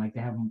 6-man team. Like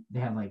they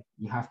have like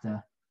you have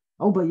to.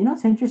 Oh, but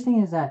what's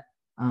interesting is that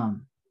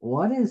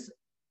what is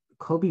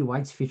Kobe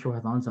White's future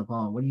with Lonzo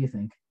Ball? What do you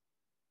think?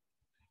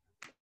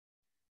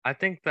 I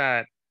think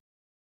that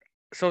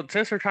so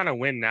since they're trying to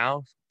win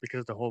now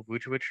because of the whole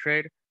Vucevic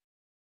trade,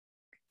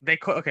 they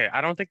could okay. I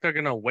don't think they're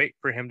gonna wait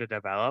for him to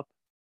develop.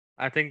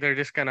 I think they're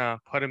just gonna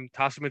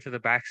toss him into the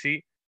back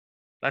seat.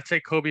 Let's say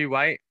Kobe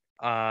White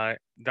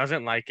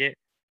doesn't like it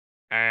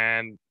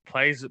and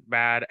plays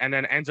bad, and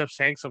then ends up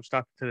saying some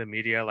stuff to the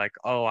media like,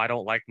 "Oh, I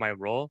don't like my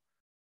role,"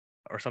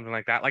 or something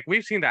like that. Like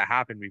we've seen that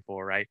happen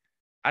before, right?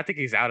 I think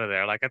he's out of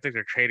there. Like I think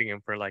they're trading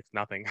him for like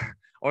nothing,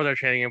 or they're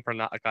trading him for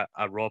not like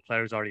a role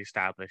player who's already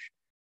established.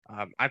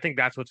 I think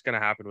that's what's gonna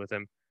happen with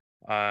him.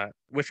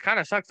 Which kind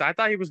of sucks. I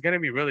thought he was gonna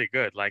be really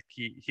good. Like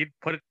he'd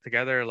put it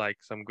together like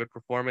some good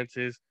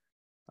performances.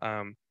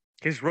 Um,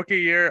 his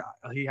rookie year,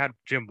 he had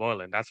Jim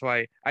Boylan. That's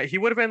why he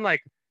would have been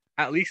like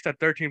at least a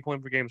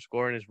 13-point per game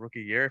score in his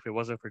rookie year if it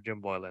wasn't for Jim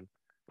Boylan.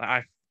 Like,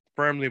 I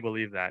firmly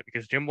believe that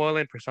because Jim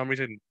Boylan, for some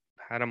reason,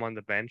 had him on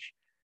the bench,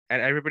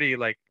 and everybody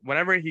like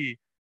whenever he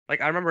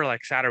like I remember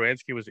like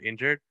Sadaransky was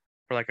injured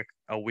for like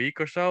a week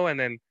or so, and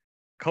then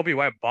Kobe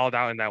White balled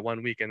out in that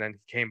 1 week, and then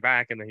he came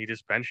back, and then he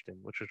just benched him,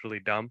 which was really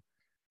dumb.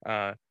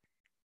 Uh,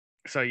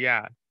 so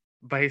yeah,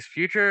 but his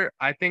future,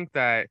 I think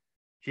that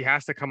he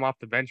has to come off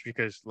the bench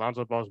because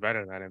Lonzo Ball's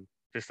better than him.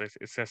 It's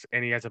just,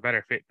 and he has a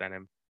better fit than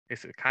him.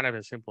 It's kind of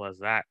as simple as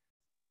that.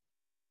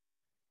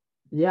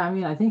 Yeah, I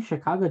mean, I think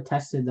Chicago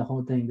tested the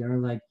whole thing. They were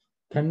like,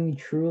 can we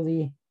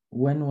truly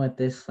win with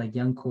this like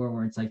young core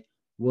where it's like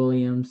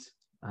Williams,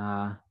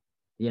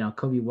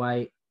 Kobe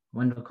White,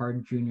 Wendell Carter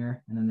Jr.,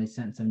 and then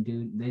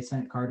they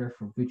sent Carter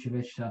for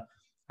Vucevic. So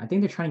I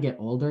think they're trying to get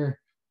older,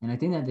 and I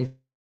think that they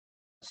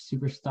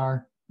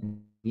superstar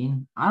in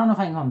LaVine. I don't know if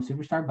I can call him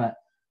superstar, but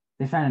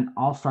they found an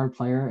all-star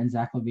player in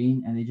Zach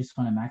LaVine, and they just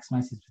want to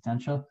maximize his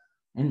potential.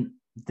 And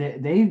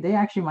they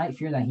actually might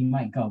fear that he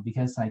might go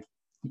because like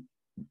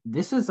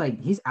this is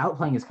like he's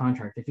outplaying his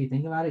contract if you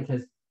think about it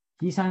because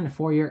he signed a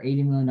 4-year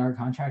 $80 million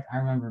contract. I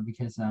remember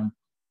because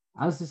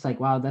I was just like,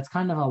 wow, that's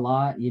kind of a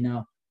lot.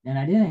 And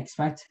I didn't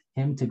expect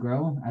him to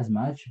grow as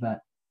much, but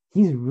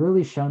he's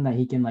really shown that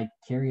he can like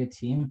carry a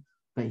team,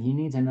 but he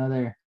needs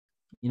another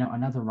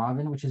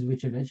Robin, which is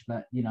Vucevic,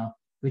 but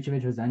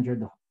Vucevic was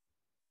injured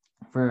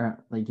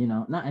for like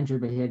not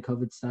injured, but he had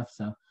COVID stuff,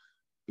 so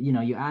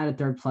you add a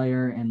third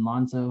player and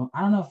Lonzo.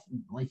 I don't know if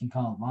like you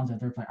call Lonzo a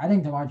third player. I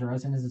think DeMar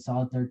DeRozan is a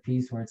solid third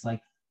piece where it's like,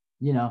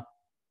 you know,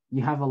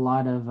 you have a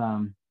lot of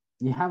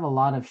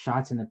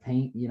shots in the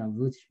paint.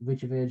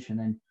 Vucevic and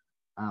then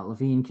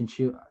LaVine can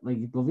shoot. Like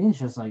LaVine's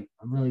just like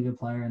a really good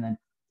player, and then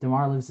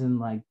DeMar lives in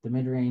like the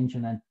mid range,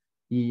 and then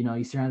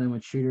you surround them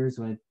with shooters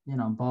with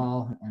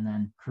Ball and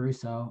then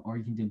Caruso, or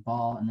you can do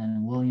Ball and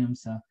then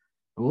Williams. So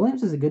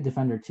Williams is a good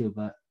defender too,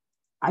 but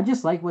I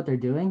just like what they're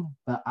doing,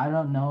 but I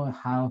don't know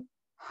how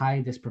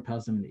high this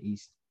propels them in the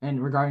East.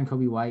 And regarding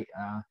Kobe White,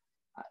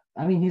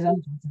 I mean he's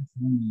on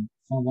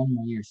for 1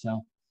 more year,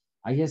 so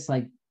I guess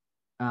like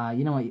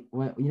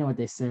what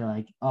they say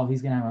like, oh,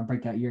 he's gonna have a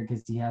breakout year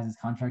because he has his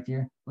contract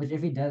year. Which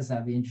if he does,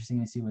 that'd be interesting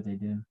to see what they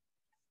do.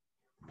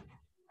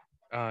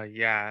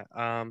 Yeah.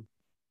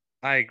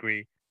 I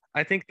agree.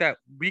 I think that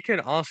we can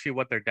all see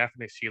what their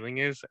definite ceiling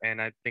is,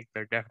 and I think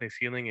their definite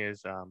ceiling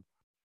is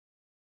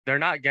they're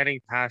not getting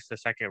past the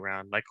second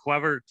round. Like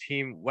whatever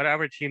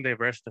team they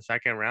verse the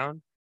second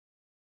round,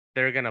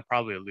 they're gonna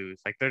probably lose.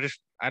 Like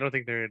I don't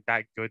think they're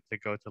that good to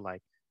go to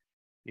like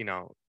you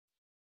know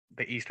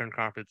the Eastern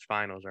Conference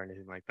Finals or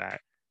anything like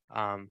that.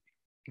 Um,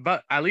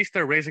 but at least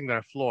they're raising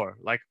their floor.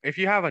 Like if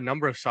you have a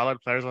number of solid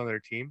players on your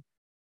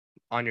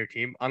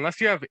team, unless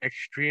you have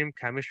extreme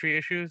chemistry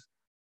issues,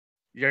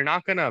 you're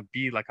not gonna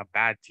be like a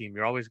bad team.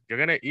 You're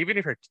gonna even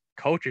if your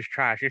coach is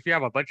trash, if you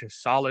have a bunch of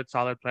solid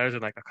players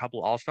and like a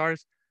couple all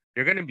stars,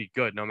 you're gonna be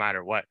good no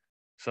matter what.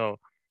 So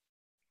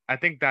I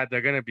think that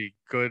they're gonna be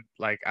good,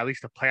 like at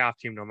least a playoff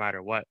team no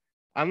matter what.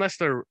 Unless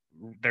their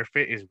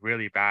fit is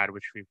really bad,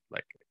 which we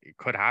like it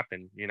could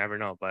happen. You never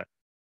know. But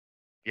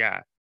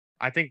yeah,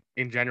 I think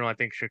in general, I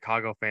think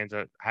Chicago fans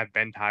have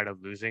been tired of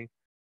losing.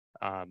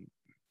 Um,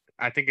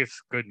 I think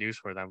it's good news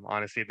for them.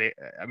 Honestly,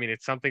 I mean,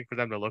 it's something for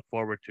them to look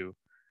forward to.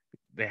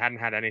 They hadn't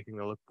had anything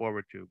to look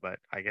forward to, but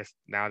I guess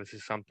now this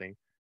is something.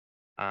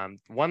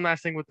 One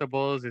last thing with the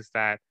Bulls is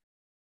that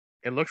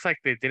it looks like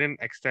they didn't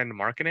extend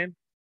Markkinen.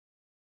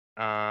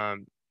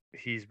 Um,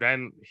 he's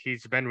been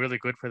really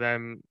good for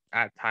them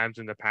at times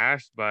in the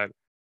past, but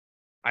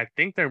I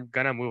think they're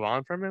gonna move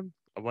on from him.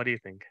 What do you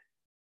think?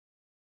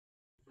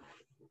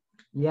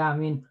 Yeah, I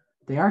mean,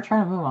 they are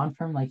trying to move on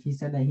from like he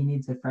said that he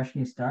needs a fresh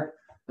new start,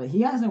 but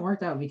he hasn't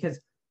worked out because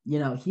he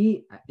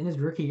in his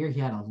rookie year he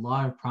had a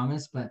lot of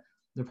promise, but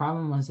the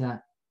problem was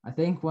that I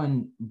think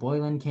when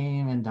Boylan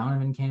came and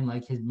Donovan came,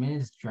 like his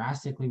minutes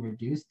drastically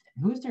reduced.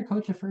 Who was their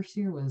coach the first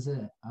year? Was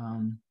it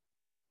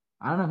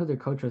I don't know who their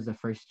coach was the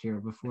first year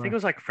I think it before.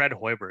 was like Fred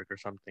Hoiberg or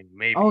something,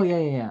 Oh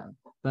maybe. yeah.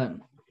 But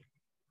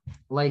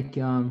like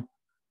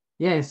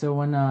yeah, so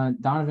when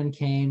Donovan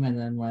came and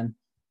then when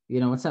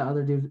what's that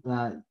other dude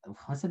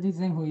what's that dude's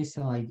name who used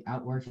to like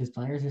outwork his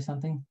players or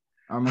something?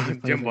 Or make his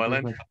players Jim like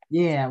work Boylan. like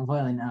yeah,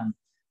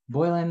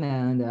 Boylan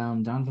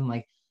and Donovan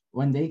like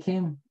when they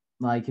came,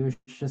 like it was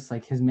just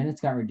like his minutes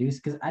got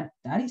reduced because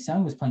Addy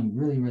Sung was playing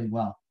really, really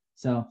well.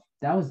 So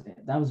that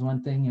was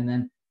one thing. And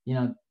then,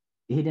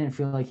 he didn't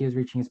feel like he was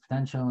reaching his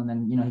potential, and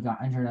then he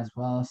got injured as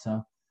well.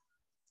 So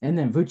and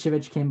then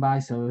Vucevic came by,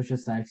 so it was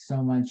just like so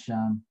much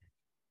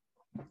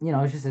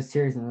it's just a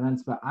series of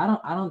events. But I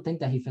don't think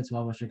that he fits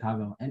well with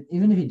Chicago. And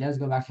even if he does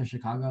go back to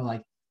Chicago,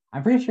 like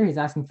I'm pretty sure he's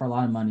asking for a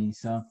lot of money.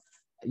 So,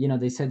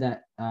 they said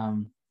that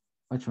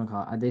which one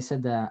call they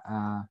said that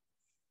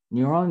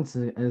New Orleans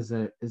is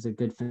a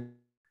good fit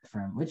for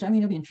him. Which I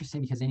mean it'll be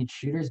interesting because they need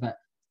shooters, but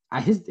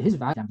his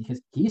value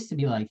because he used to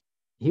be like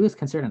he was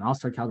considered an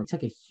all-star caliber. He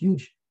took a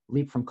huge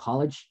leap from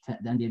college to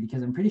the NBA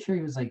because I'm pretty sure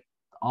he was like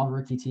all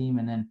rookie team,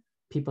 and then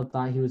people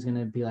thought he was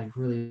gonna be like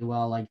really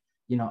well, like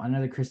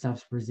another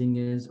Kristaps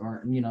Porzingis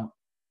or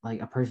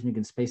like a person who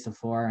can space the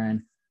floor.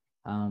 And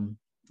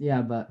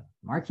yeah, but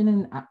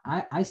Markkinen,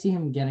 I see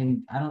him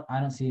getting. I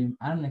don't see him.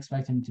 I don't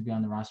expect him to be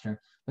on the roster.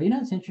 But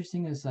what's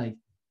interesting is like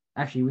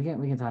actually we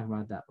can talk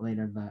about that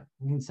later, but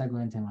we can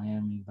segue into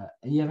Miami. But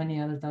you have any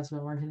other thoughts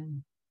about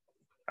Markkinen?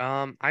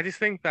 I just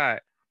think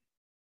that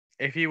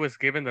if he was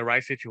given the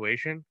right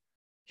situation,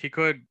 he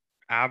could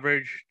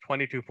average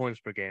 22 points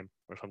per game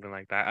or something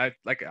like that.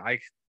 I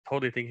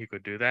totally think he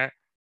could do that.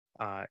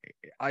 Uh,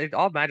 it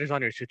all matters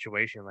on your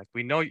situation. Like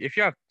we know if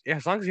you have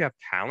as long as you have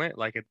talent,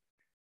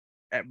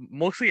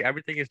 mostly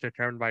everything is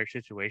determined by your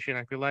situation.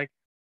 I feel like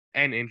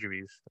and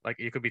injuries. Like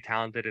you could be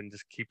talented and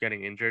just keep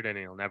getting injured and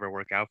it'll never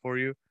work out for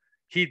you.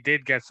 He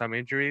did get some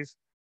injuries.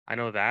 I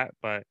know that,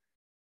 but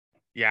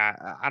yeah,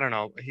 I don't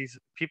know. He's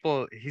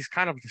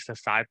kind of just a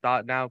side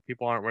thought now.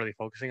 People aren't really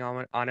focusing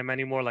on him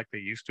anymore like they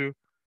used to.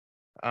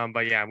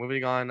 But yeah,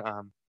 moving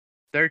on.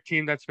 Third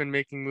team that's been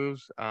making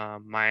moves,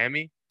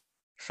 Miami.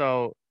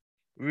 So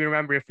we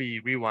remember if we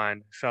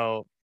rewind.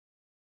 So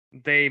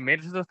they made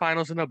it to the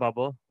finals in the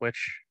bubble,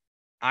 which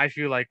I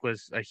feel like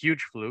was a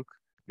huge fluke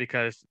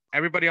because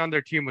everybody on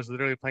their team was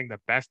literally playing the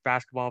best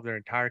basketball of their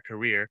entire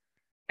career,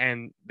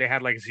 and they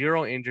had like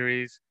zero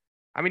injuries.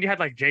 I mean, you had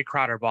like Jay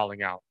Crowder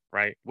balling out,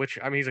 right? Which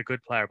I mean, he's a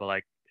good player, but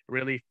like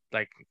really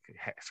like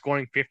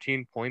scoring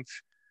 15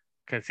 points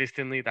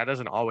consistently, that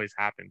doesn't always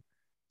happen.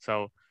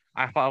 So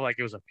I felt like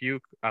it was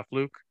a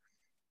fluke,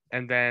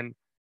 and then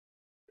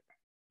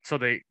so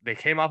they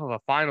came off of a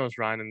finals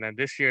run, and then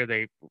this year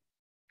they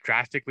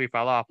drastically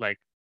fell off. Like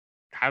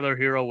Tyler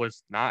Hero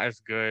was not as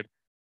good.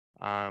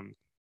 Um,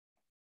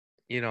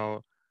 you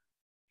know,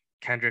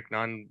 Kendrick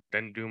Nunn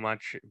didn't do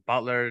much.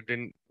 Butler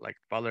didn't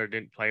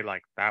play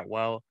like that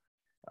well.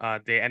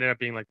 They ended up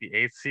being like the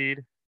eighth seed.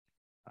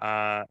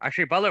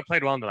 Actually Butler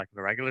played well in the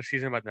regular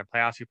season, but in the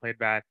playoffs he played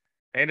bad.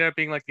 They ended up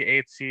being like the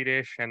eighth seed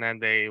ish, and then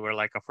they were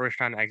like a first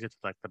round exit to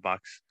like the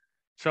Bucks.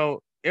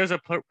 So it was a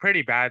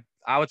pretty bad.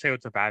 I would say it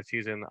was a bad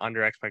season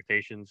under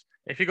expectations.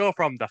 If you go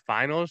from the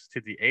finals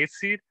to the eighth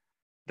seed,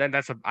 then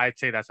I'd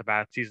say that's a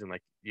bad season.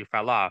 Like you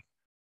fell off,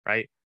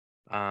 right?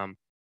 Um,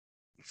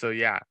 so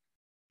yeah.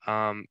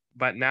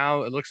 But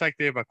now it looks like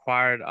they've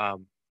acquired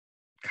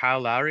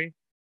Kyle Lowry.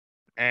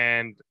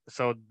 and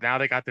so now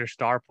they got their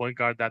star point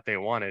guard that they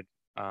wanted.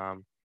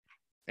 Um,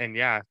 and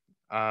yeah,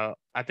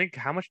 I think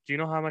how much do you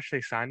know how much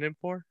they signed him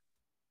for?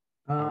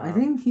 I Um,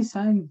 think he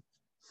signed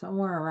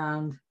somewhere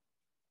around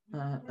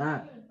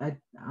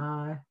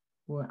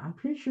well, I'm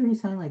pretty sure he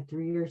signed like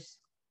 3 years,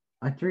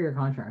 a 3 year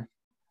contract.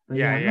 But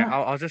yeah, yeah, I'm yeah.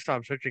 not. I'll just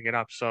searching it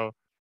up. So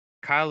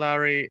Kyle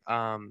Lowry,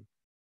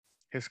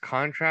 his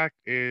contract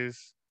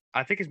is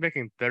I think he's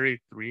making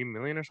 33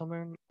 million or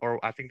something,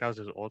 or I think that was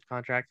his old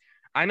contract.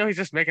 I know he's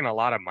just making a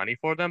lot of money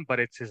for them, but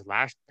it's his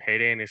last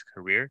payday in his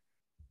career.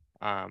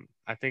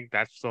 I think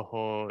that's the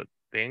whole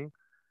thing.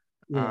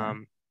 Yeah,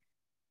 Um,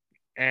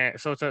 and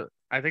so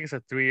I think it's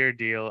a 3 year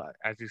deal,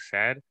 as you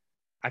said.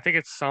 I think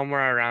it's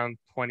somewhere around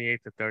 28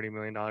 to 30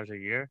 million dollars a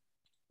year.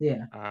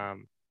 yeah.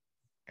 Um,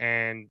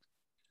 and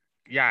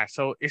yeah,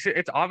 so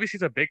it's obviously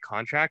it's a big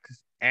contract,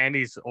 and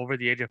he's over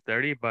the age of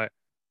 30, but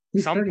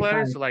He's some 35.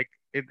 players like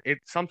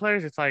some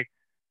players it's like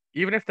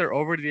even if they're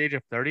over the age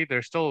of 30,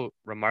 they're still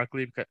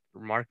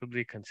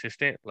remarkably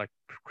consistent. Like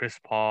Chris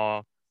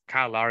Paul,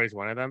 Kyle Lowry is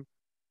one of them.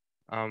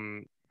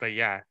 But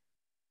yeah,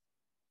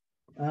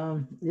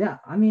 Yeah.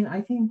 I mean,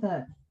 I think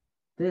that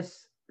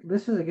this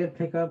was a good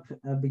pickup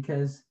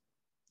because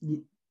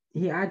he,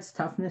 he adds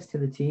toughness to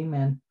the team,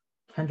 and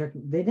Kendrick.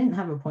 They didn't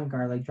have a point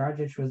guard. Like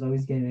Dragic was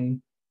always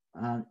getting,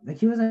 like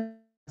he was a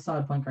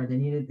solid point guard. They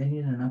needed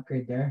an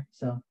upgrade there.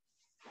 So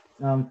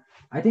um,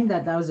 I think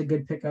that was a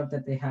good pickup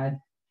that they had.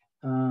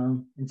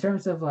 In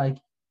terms of like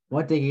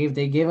what they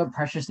gave up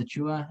Precious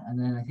Achua, and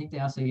then I think they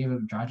also gave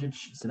up Dragic.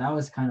 So that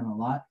was kind of a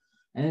lot.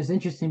 And it's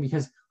interesting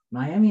because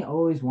Miami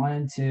always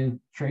wanted to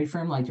trade for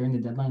him. Like during the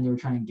deadline, they were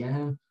trying to get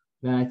him,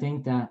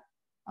 but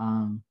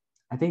um,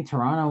 I think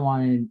Toronto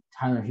wanted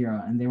Tyler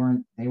Hero, and they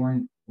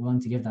weren't willing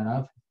to give that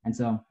up. And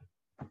so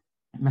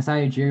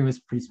Masai Ujiri was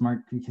pretty smart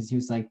because he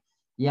was like,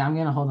 "Yeah, I'm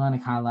gonna hold on to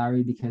Kyle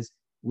Lowry because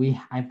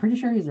I'm pretty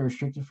sure he's a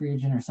restricted free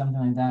agent or something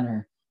like that,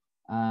 or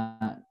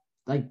uh,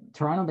 like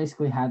Toronto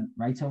basically had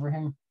rights over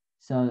him.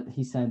 So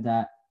he said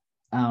that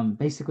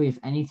basically if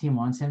any team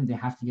wants him, they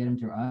have to get him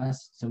through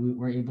us. So we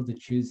were able to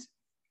choose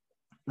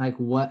like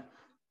what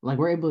like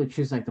we're able to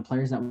choose like the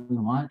players that we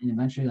want, and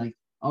eventually like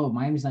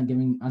Miami's not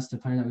giving us the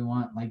player that we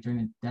want like during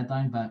the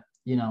deadline, but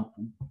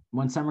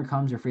when summer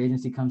comes or free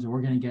agency comes,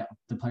 we're gonna get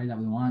the player that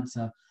we want.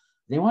 So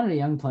they wanted a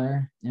young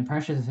player, and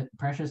Precious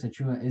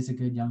Achua is a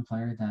good young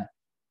player that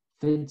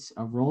fits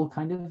a role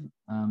kind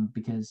of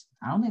because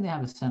I don't think they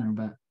have a center,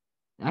 but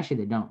actually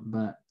they don't.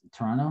 But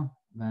Toronto,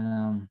 but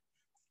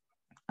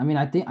I mean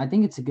I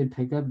think it's a good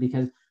pickup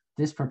because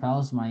this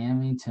propels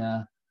Miami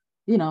to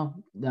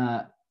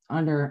the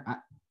under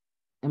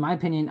in my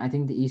opinion, I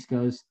think the East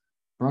goes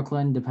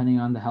Brooklyn, depending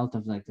on the health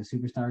of like the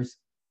superstars.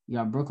 You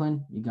got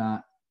Brooklyn, you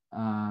got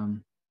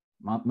um,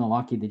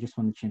 Milwaukee. They just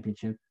won the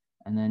championship,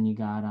 and then you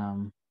got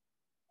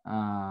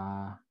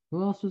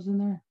who else was in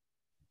there?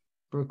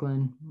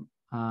 Brooklyn,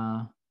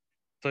 uh,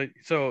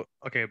 so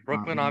okay,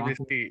 Brooklyn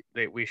Milwaukee.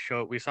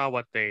 obviously we saw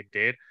what they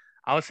did.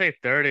 I would say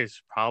third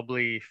is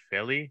probably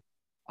Philly.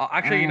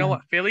 Actually, you know Uh,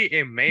 what? Philly,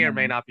 it may or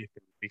may yeah, not be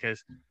Philly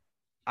because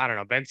I don't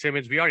know. Ben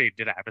Simmons, we already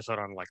did an episode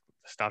on like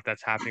the stuff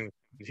that's happening.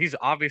 He's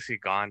obviously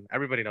gone.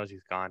 Everybody knows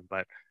he's gone.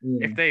 But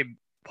if yeah. they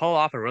pull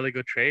off a really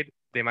good trade,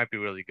 they might be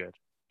really good.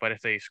 But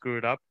if they screw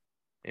it up,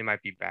 it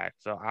might be bad.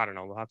 So I don't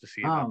know. We'll have to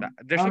see about that.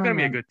 They're Oh still no gonna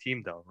be a no. good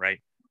team though, right?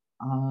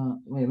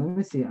 Wait, let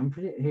me see. I'm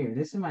pretty here.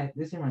 This is my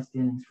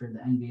standings for the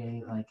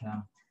NBA, like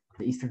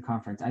the Eastern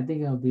Conference. I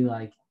think it'll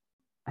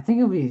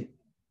be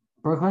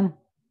Brooklyn.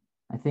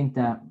 I think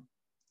that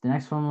the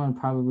next one would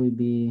probably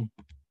be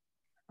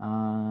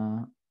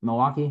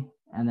Milwaukee,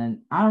 and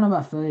then I don't know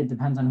about Philly. It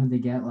depends on who they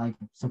get. Like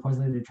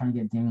supposedly they're trying to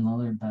get Damian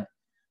Lillard, but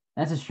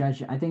that's a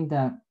stretch. I think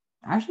that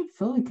actually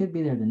Philly could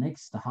be there. The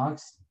Knicks, the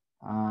Hawks,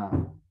 uh,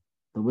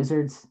 the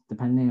Wizards,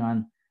 depending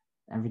on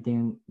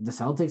everything. The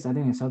Celtics. I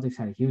think the Celtics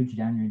had a huge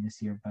January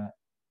this year, but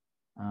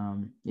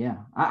yeah.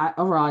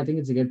 Overall I think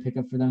it's a good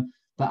pickup for them.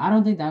 But I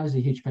don't think that was a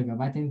huge pickup.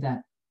 I think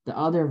that the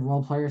other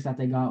role players that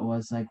they got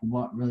was like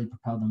what really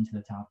propelled them to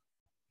the top.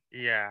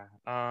 Yeah.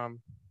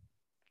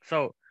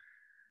 So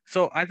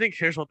so I think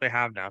here's what they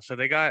have now. So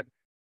they got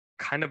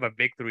kind of a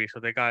big three. So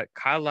they got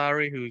Kyle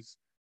Lowry,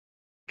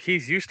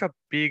 he's used to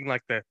being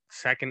like the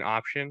second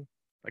option.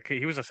 Like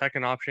he was a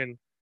second option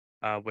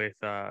with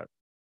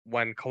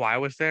when Kawhi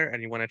was there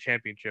and he won a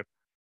championship.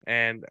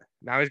 And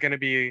now he's gonna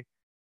be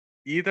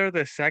either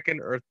the second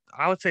or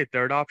I would say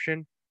third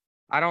option.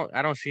 I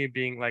don't see it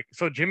being like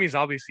so Jimmy's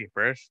obviously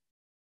first.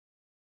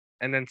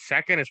 And then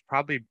second is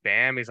probably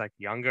Bam. He's like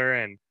younger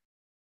and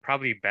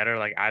probably better,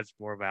 like adds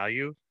more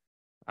value.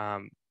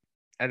 Um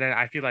and then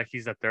I feel like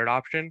he's the third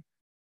option.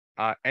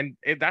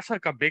 That's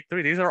like a big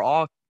three. These are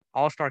all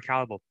star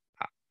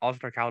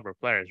caliber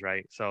players,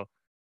 right? So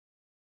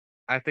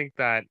I think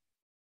that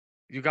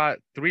you got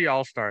three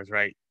all stars,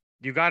 right?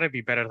 You got to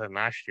be better than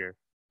last year.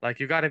 Like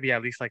you got to be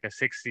at least like a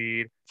 6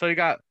 seed. So you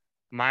got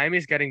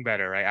Miami's getting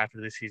better, right, after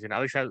this season.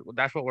 At least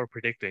that's what we're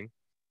predicting.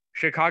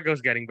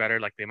 Chicago's getting better,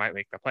 like they might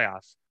make the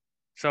playoffs.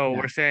 So Yeah.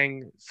 we're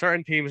saying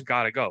certain teams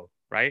got to go,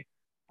 right?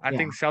 I Yeah.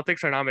 think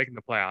Celtics are not making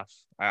the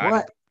playoffs. I don't What?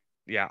 think.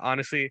 Yeah,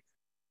 honestly,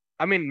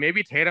 I mean,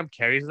 maybe Tatum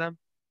carries them.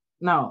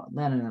 No,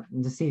 no, no,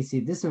 no. See,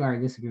 this is where I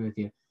disagree with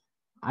you.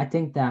 I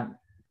think that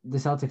the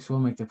Celtics will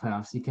make the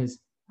playoffs because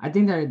I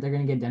think they're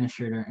gonna get Dennis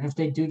Schroeder, and if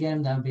they do get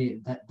him, that would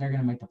be that they're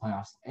gonna make the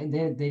playoffs, and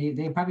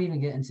they probably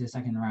even get into the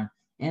second round.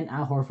 And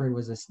Al Horford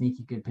was a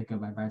sneaky good pickup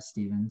by Brad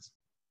Stevens.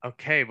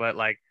 Okay, but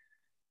like,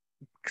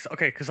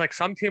 okay, because like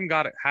some team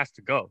got it has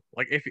to go.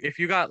 Like if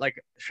you got like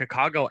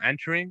Chicago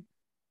entering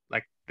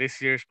like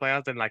this year's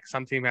playoffs, then like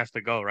some team has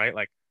to go, right?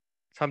 Like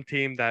some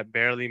team that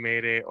barely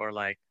made it or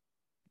like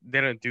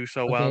didn't do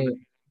so well in the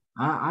Okay,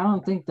 I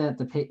don't think that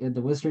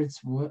the Wizards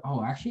would.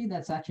 Oh, actually,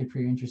 that's actually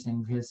pretty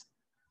interesting because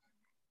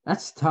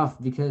that's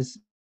tough because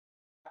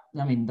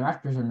I mean the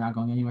Raptors are not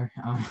going anywhere.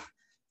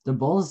 The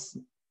Bulls,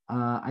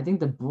 I think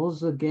the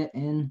Bulls will get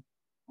in,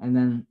 and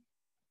then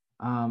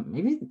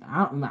maybe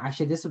I don't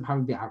actually this would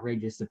probably be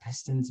outrageous. The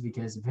Pistons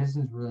because the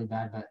Pistons are really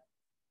bad, but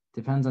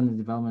depends on the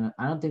development.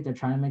 I don't think they're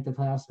trying to make the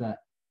playoffs, but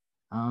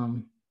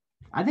um,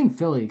 I think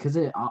Philly because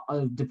it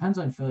depends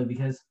on Philly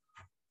because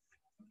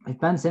if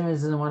Ben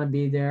Simmons doesn't want to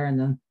be there, and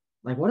then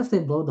like what if they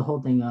blow the whole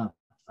thing up?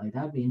 Like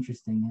that'd be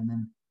interesting. And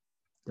then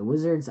the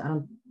Wizards, I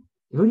don't.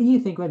 Who do you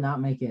think would not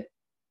make it?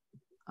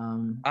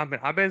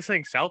 I've been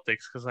saying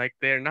Celtics because like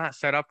they're not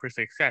set up for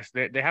success.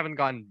 They haven't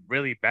gotten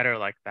really better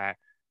like that.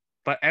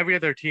 But every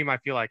other team I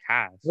feel like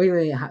has.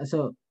 Wait.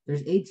 So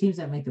there's 8 teams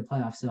that make the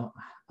playoffs. So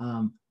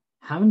um,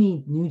 how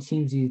many new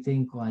teams do you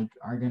think like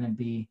are gonna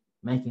be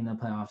making the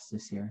playoffs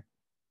this year?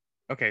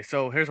 Okay,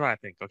 so here's what I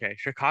think. Okay,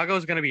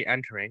 Chicago's gonna be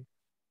entering.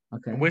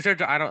 Okay.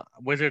 Wizards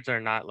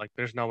are not like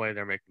there's no way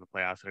they're making the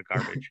playoffs. They're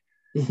garbage.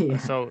 Yeah.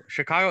 So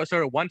Chicago,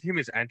 so one team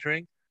is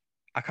entering.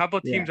 A couple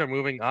of Yeah. teams are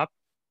moving up.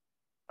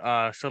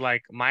 So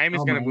like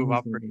Miami's Oh, gonna move Miami's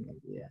up gonna for, be like,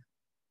 yeah.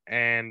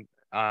 and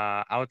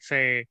I would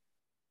say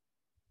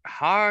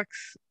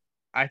Hawks.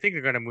 I think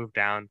they're gonna move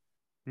down.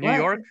 New What?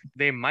 York,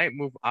 they might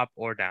move up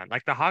or down.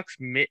 Like the Hawks,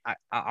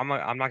 I'm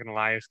not gonna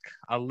lie, it's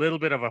a little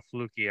bit of a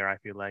fluke year. I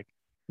feel like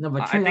No,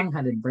 but I Trey think Young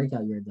had a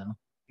breakout year though.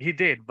 he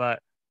did, but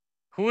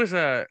who is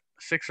a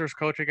Sixers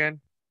coach again?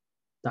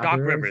 Doc Doc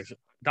Rivers. Rivers.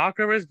 Doc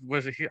Rivers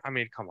was a, I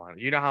mean, come on.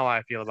 You know how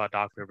I feel about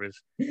Doc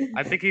Rivers.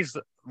 I think he's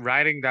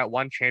riding that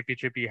one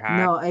championship he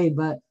had. No, hey,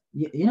 but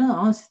you know the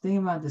honest thing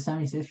about the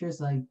 76ers,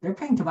 like they're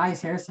paying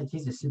Tobias Harris like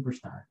he's a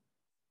superstar.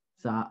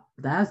 So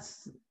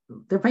that's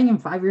they're paying him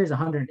 5 years,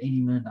 $180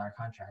 million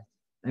contract.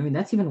 I mean,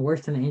 that's even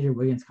worse than the Andrew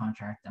Wiggins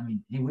contract. I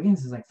mean,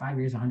 Wiggins is like 5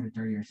 years,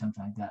 130 or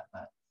something like that.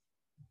 But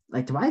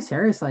like Tobias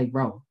Harris, like,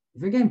 bro,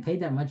 if you're getting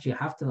paid that much, you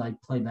have to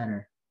like play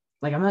better.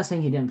 Like, I'm not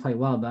saying he didn't play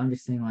well, but I'm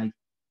just saying like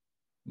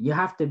you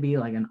have to be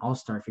like an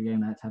all-star if you're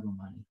getting that type of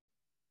money.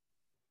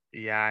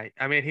 Yeah,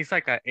 I mean, he's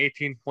like a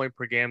 18 point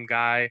per game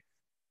guy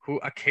who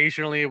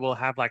occasionally will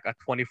have like a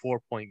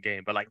 24-point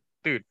game. But like,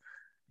 dude,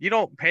 you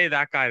don't pay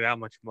that guy that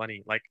much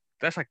money. Like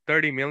that's like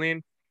 30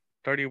 million,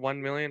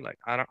 31 million. Like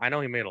I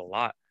know he made a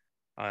lot.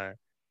 Uh,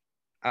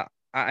 I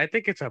I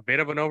think it's a bit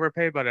of an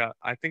overpay, but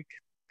I think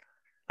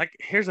like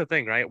here's the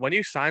thing, right? When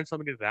you sign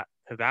somebody to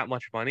that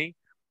much money,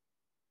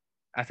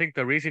 I think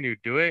the reason you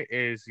do it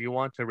is you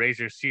want to raise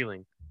your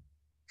ceiling.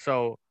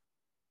 So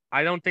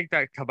I don't think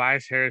that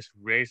Tobias Harris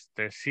raised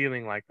their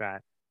ceiling like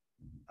that.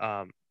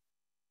 Um,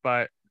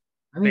 but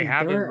I they mean, they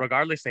have him were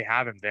regardless. They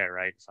have him there,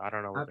 right? So I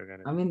don't know I, what they're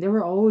gonna I do. mean, they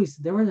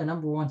were the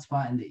number one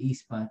spot in the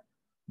East, but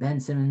Ben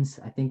Simmons,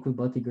 I think we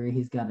both agree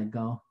he's got to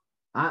go.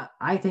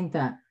 I think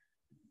that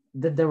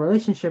the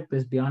relationship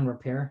is beyond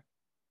repair.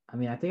 I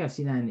mean, I think I've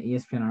seen that in an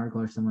ESPN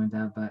article or something like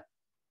that, but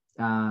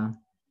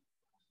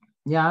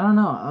yeah, I don't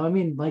know. I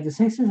mean, like the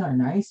Sixers are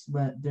nice,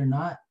 but they're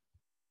not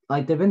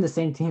like they've been the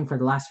same team for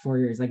the last 4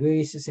 years. Like we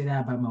used to say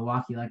that about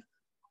Milwaukee, like,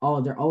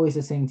 oh, they're always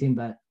the same team,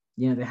 but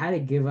they had to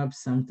give up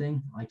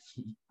something, like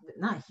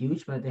not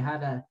huge, but they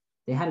had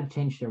to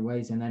change their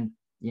ways. And then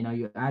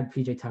you add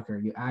PJ Tucker,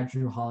 you add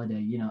Drew Holiday.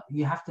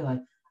 You have to like.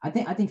 I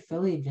think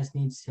Philly just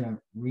needs to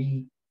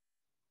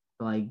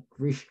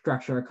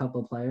restructure a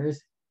couple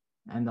players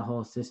and the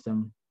whole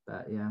system.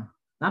 But yeah,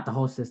 not the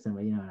whole system,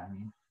 but you know what I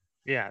mean.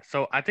 Yeah,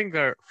 so I think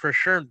they're for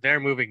sure they're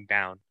moving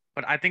down.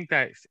 But I think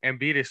that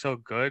Embiid is so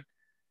good,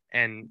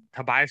 and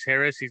Tobias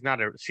Harris, he's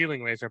not a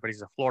ceiling raiser, but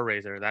he's a floor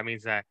raiser. That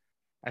means that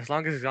as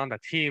long as he's on the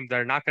team,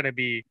 they're not going to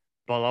be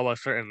below a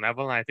certain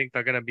level. And I think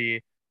they're going to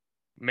be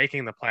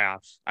making the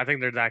playoffs. I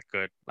think they're that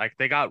good. Like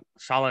they got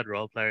solid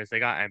role players. They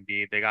got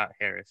Embiid. They got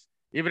Harris.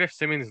 Even if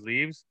Simmons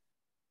leaves,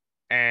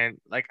 and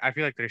like I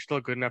feel like they're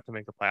still good enough to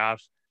make the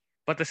playoffs.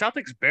 But the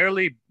Celtics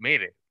barely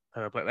made it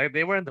to the play. Like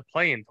they were in the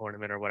play-in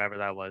tournament or whatever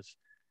that was.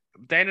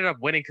 They ended up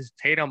winning because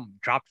Tatum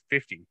dropped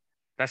 50.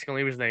 That's the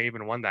only reason they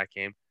even won that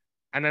game.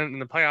 And then in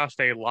the playoffs,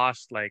 they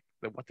lost like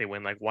what they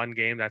win like one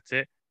game. That's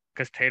it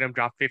because Tatum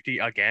dropped 50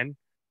 again.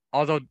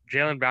 Although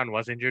Jalen Brown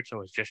was injured, so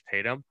it's just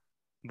Tatum.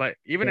 But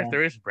even if Yeah,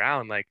 there is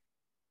Brown, like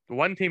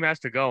one team has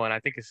to go, and I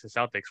think it's the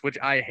Celtics, which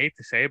I hate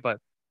to say, but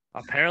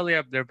apparently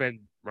there have been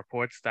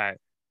reports that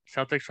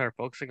Celtics are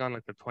focusing on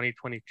like the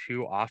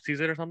 2022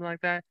 offseason or something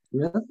like that.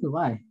 really?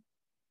 Why?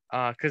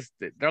 Because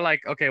they're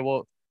like, okay,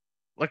 well,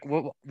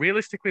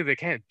 realistically, they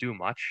can't do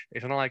much.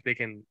 It's not like they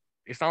can.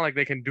 it's not like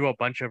they can do a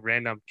bunch of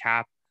random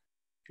cap,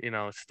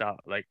 stuff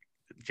like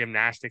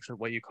gymnastics or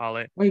what you call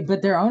it. Wait,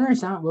 but their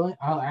owners not willing.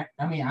 Oh,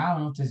 I mean, I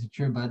don't know if this is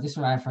true, but this is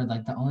what I've heard.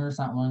 Like the owners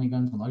not willing to go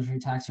into luxury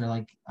tax or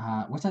like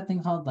what's that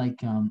thing called? Like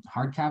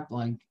hard cap,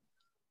 like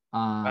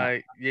Yeah,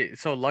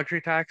 so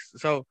luxury tax.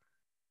 So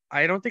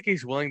I don't think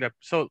he's willing to.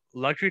 So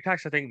luxury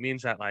tax, I think,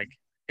 means that like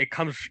it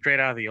comes straight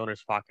out of the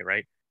owner's pocket,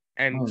 right?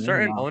 And oh really?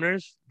 certain Wow.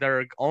 owners,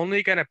 they're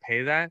only gonna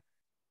pay that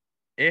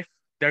if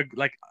they're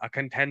like a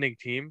contending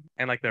team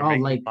and like they're Oh,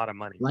 making a lot of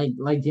money.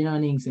 do you know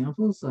any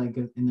examples like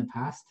in the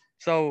past?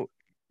 So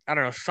I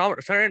don't know. Some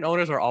certain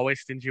owners are always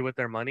stingy with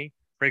their money.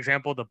 For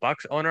example, the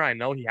Bucks owner, I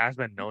know he has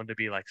been known to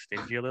be like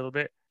stingy a little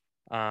bit.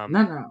 No,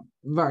 no,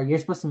 bro, you're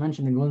supposed to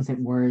mention the Golden State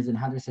Warriors and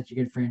how they're such a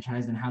good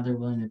franchise and how they're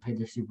willing to pay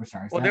their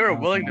superstars. Well, they were That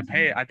was willing what I to was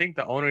talking pay. about. I think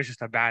the owner is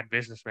just a bad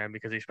businessman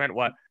because he spent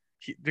what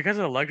because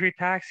of the luxury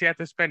tax, he had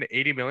to spend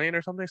 80 million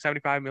or something,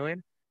 75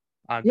 million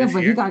Yeah, this but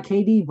he year. got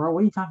KD, bro. What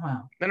are you talking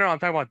about? No, no, I'm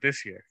talking about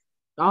this year.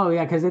 Oh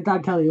yeah, because they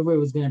thought Kelly Oubre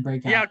was gonna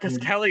break Yeah, out. because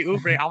Kelly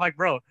Oubre, I'm like,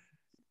 bro,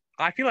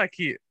 I feel like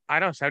I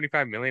know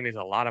 75 million is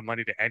a lot of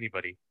money to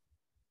anybody.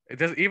 It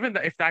does even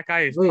if that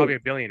guy is Wait, probably a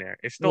billionaire,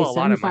 it's still wait, a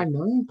lot of money. 75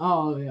 million?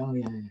 Oh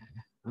yeah,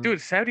 yeah.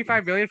 Dude,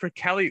 75 Yes. million for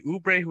Kelly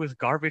Oubre, who was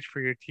garbage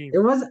for your team. It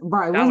was,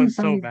 bro. It That wasn't was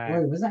so 70.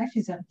 bad. Wait, was it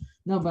actually 7?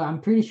 No, but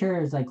I'm pretty sure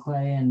it was like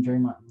Clay and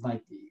Draymond.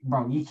 Like,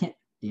 bro, you can't.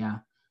 Yeah.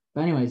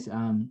 But anyways,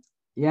 yeah,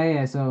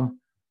 yeah. So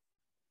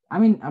I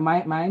mean,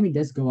 Miami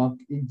does go up.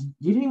 You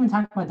didn't even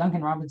talk about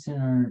Duncan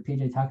Robinson or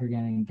PJ Tucker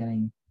getting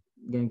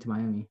to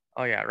Miami.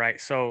 Oh yeah,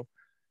 right. So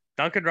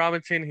Duncan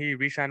Robinson, he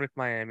re-signed with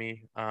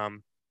Miami.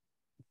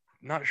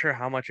 Not sure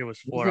how much it was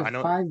These for. are I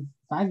know.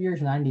 5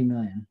 years, 90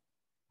 million.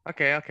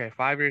 Okay, okay,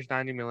 5 years,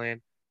 90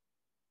 million.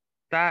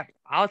 That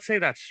I would say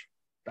that's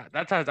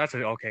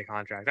an okay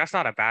contract. That's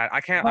not a bad.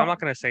 I'm Well, not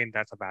gonna say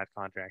that's a bad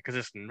contract because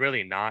it's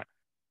really not.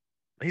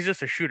 He's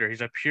just a shooter.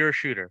 He's a pure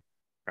shooter,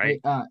 right?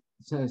 wait,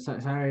 so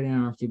sorry to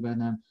interrupt you, but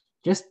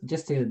just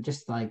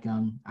like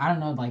I don't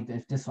know like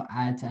if this will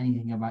add to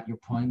anything about your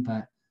point,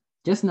 but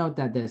just note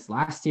that this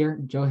last year,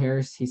 Joe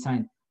Harris, he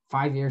signed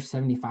 5 years,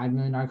 $75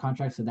 million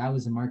contract, so that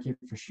was the market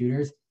for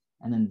shooters.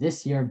 And then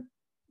this year,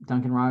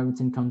 Duncan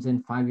Robinson comes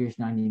in 5 years,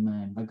 90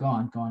 million. But go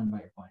on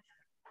about your point.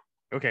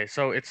 Okay,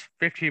 so it's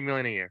 15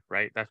 million a year,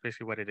 right? That's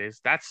basically what it is.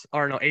 That's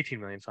or no, 18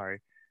 million, sorry.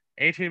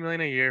 18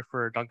 million a year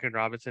for Duncan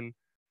Robinson.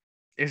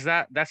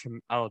 That's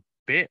a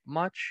bit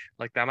much?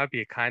 Like that might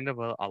be a kind of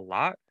a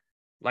lot.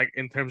 Like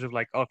in terms of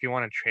like, oh, if you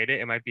want to trade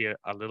it, it might be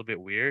a little bit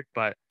weird,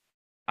 but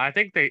I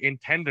think they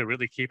intend to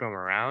really keep him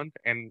around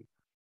and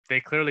they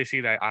clearly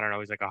see that, I don't know,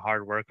 he's like a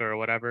hard worker or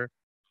whatever.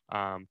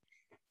 Um,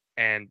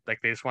 and like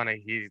they just want to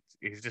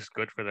he's just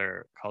good for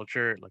their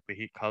culture, like the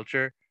Heat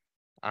culture.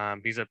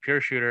 He's a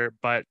pure shooter,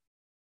 but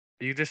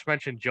you just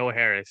mentioned Joe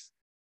Harris.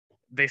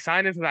 They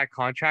signed into that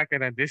contract,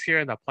 and then this year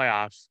in the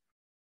playoffs,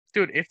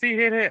 dude, if they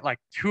hit like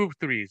two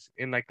threes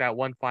in like that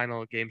one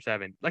final game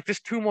 7, like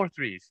just two more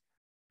threes,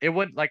 it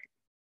would like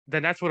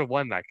the Nets would have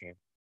won that game.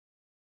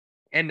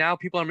 And now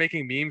people are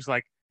making memes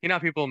like, how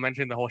people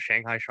mention the whole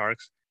Shanghai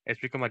Sharks. It's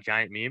become a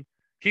giant meme.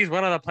 He's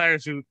one of the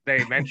players who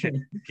they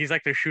mentioned. He's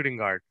like their shooting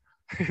guard.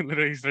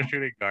 Literally, he's their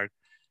shooting guard.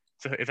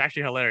 So it's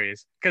actually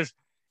hilarious because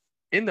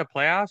in the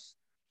playoffs,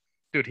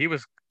 dude, he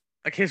was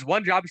like his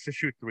one job is to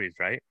shoot threes,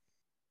 right?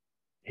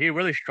 He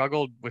really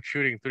struggled with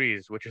shooting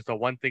threes, which is the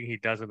one thing he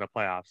does in the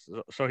playoffs.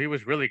 So he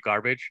was really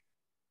garbage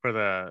for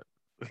the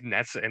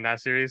Nets in that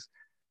series.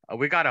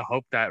 We gotta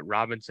hope that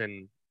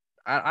Robinson.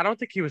 I don't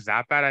think he was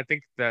that bad. I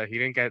think that he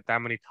didn't get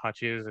that many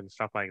touches and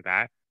stuff like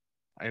that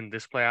in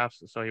this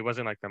playoffs, so he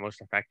wasn't like the most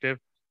effective.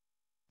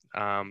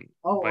 But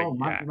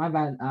My, yeah, my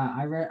bad.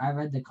 I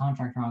read the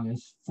contract wrong.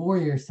 It's 4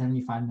 years,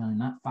 75 million,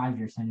 not 5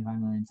 years, 75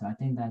 million. So I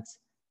think that's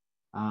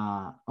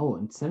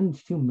and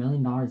 $72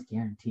 million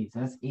guaranteed. So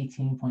that's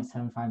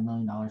 $18.75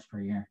 million per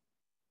year.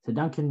 So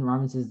Duncan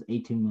Robinson is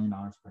 $18 million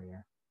per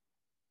year.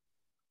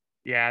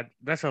 yeah,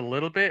 that's a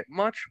little bit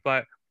much,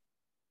 but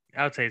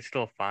I would say it's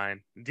still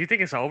fine. Do you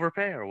think it's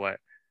overpay or what?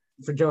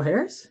 For Joe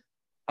Harris?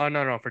 Oh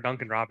no, no, for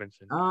Duncan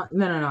Robinson. No.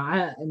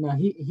 No.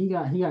 He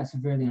got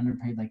severely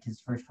underpaid like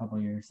his first couple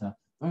of years. So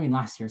I mean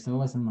last year. So it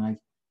wasn't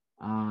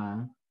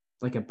uh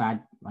like a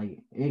bad like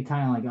it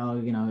kind of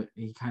like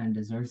he kind of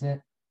deserves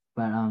it.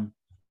 But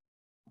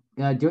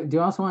yeah. Do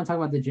you also want to talk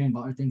about the Jimmy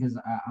Butler thing because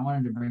I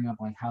wanted to bring up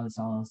like how this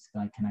all is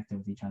like connected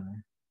with each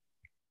other.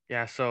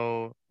 Yeah,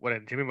 so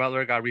what Jimmy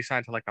Butler got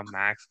re-signed to like a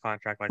max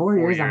contract, like 4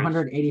 years, one 4 years.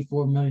 hundred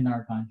 $84 million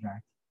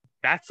contract.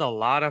 That's a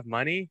lot of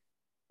money.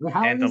 Wait,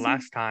 how And old the is he?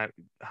 last time,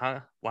 huh?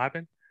 What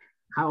happened?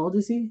 How old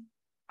is he?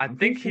 I I'm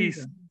pretty think sure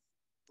he's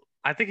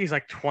I think he's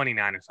like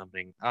 29 or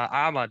something.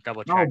 I'm gonna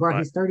double oh, check, bro, but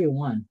he's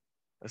 31.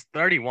 it's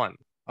 31.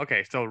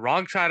 Okay, so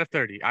wrong side of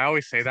 30. I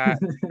always say that,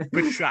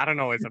 which I don't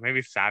know, it's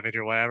maybe savage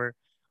or whatever.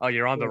 Oh,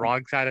 you're on the Yeah.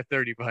 wrong side of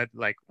 30, but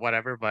like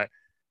whatever. But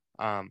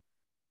um,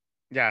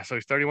 yeah, so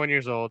he's 31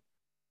 years old.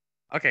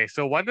 Okay,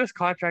 so when this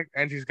contract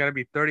ends, he's gonna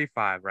be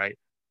 35, right?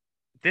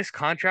 This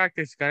contract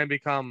is gonna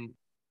become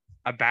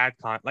a bad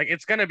like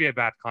it's gonna be a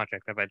bad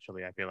contract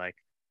eventually, I feel like.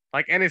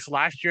 Like, and it's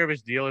last year of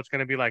his deal. It's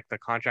gonna be like the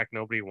contract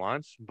nobody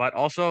wants. But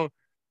also,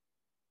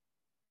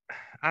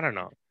 I don't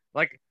know.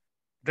 Like,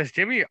 does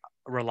Jimmy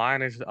rely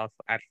on his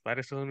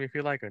athleticism? You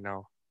feel like or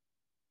no?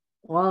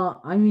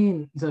 Well, I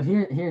mean, so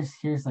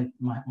here's like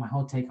my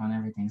whole take on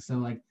everything. So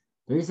like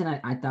the reason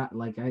I thought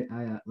like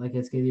I like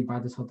it's good you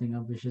brought this whole thing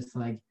up is just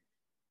like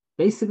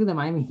basically the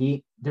Miami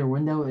Heat, their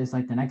window is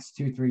like the next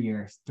 2, 3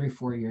 years, 3,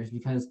 4 years,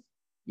 because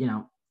you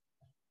know,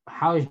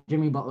 how is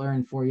Jimmy Butler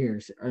in 4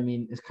 years? I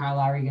mean, is Kyle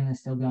Lowry gonna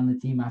still be on the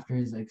team after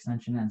his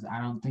extension ends?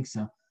 I don't think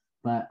so.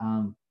 But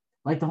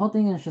like the whole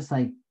thing is just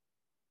like,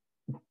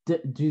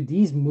 do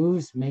these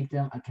moves make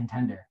them a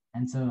contender?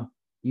 And so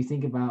you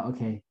think about,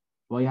 okay,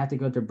 well, you have to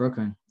go through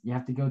Brooklyn, you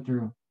have to go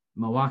through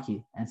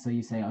Milwaukee, and so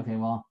you say, okay,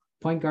 well,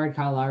 point guard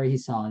Kyle Lowry,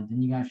 he's solid.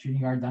 Then you got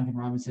shooting guard Duncan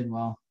Robinson.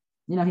 Well,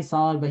 you know, he's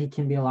solid, but he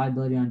can be a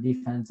liability on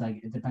defense.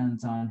 Like it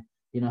depends on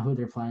who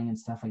they're playing and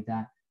stuff like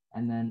that.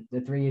 And then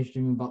the 3 is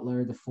Jimmy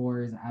Butler, the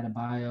 4 is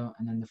Adebayo,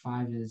 and then the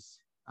 5 is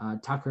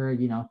Tucker.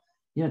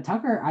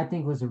 Tucker I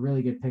think was a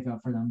really good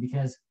pickup for them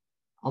because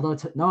although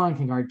no one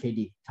can guard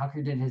KD,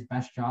 Tucker did his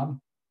best job,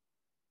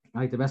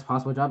 like the best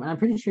possible job, and I'm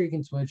pretty sure you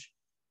can switch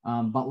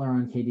Butler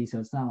on KD, so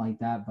it's not like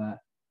that. But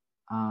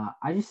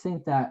I just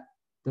think that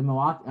the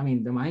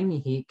Miami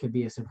Heat could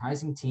be a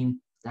surprising team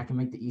that can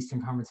make the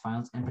Eastern Conference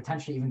Finals and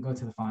potentially even go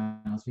to the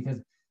finals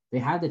because they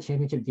have the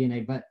championship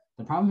DNA. But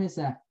the problem is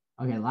that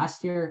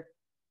last year,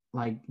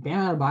 like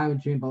Bam Adebayo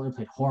and Jimmy Butler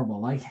played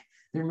horrible. Like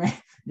their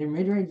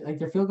mid range, like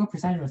their field goal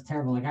percentage was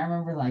terrible. Like I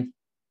remember like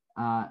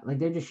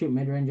they just shoot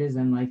mid ranges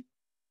and like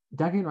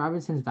Duncan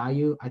Robinson's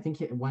value, I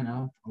think it went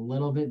up a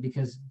little bit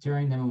because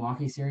during the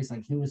Milwaukee series,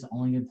 like he was the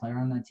only good player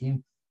on that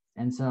team.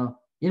 And so,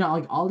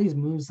 like all these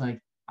moves, like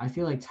I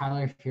feel like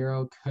Tyler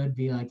Hero could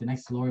be like the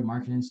next Lauri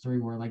Markkanen story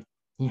where like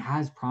he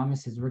has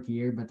promised his rookie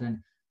year, but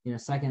then,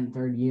 second,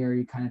 third year,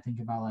 you kind of think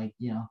about like,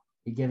 you're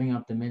giving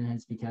up the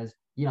minutes because,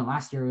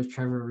 last year it was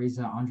Trevor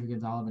Ariza, Andre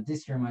Iguodala, but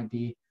this year might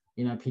be,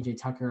 PJ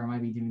Tucker, or it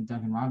might be doing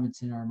Duncan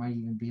Robinson, or it might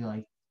even be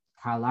like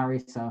Kyle Lowry.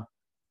 So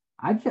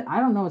I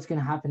don't know what's going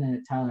to happen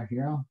at Tyler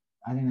Hero.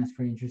 I think that's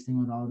pretty interesting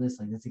with all this.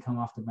 Like, does he come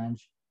off the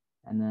bench?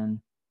 And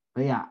then,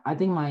 but yeah, I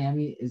think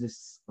Miami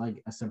is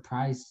like a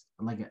surprise,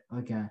 like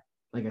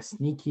a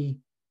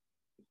sneaky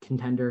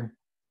contender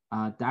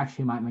that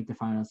actually might make the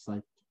finals,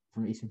 like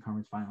from the Eastern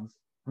Conference Finals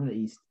from the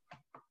East.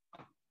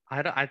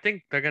 I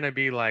think they're gonna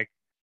be like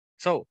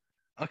so.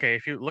 Okay,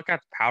 if you look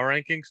at power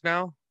rankings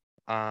now,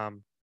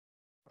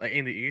 like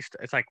in the East,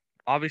 it's like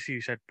obviously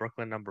you said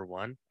Brooklyn number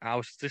one. I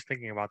was just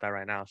thinking about that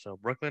right now. So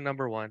Brooklyn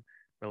number one,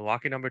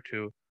 Milwaukee number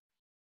two.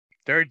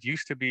 Third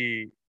used to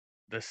be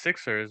the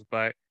Sixers,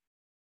 but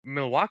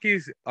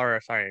Miami's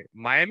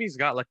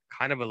got like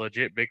kind of a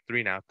legit big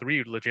three now,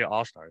 three legit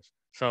all stars.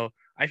 So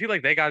I feel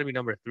like they got to be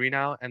number three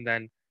now, and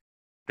then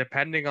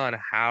depending on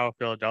how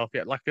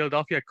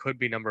Philadelphia could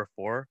be number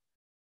four,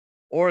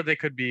 or they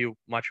could be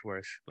much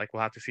worse. Like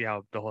we'll have to see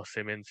how the whole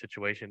Simmons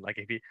situation. Like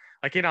if he,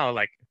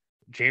 like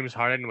James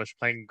Harden was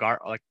playing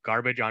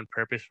garbage on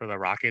purpose for the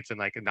Rockets and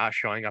like not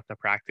showing up to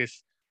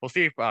practice. We'll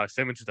see if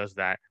Simmons does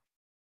that.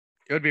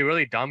 It would be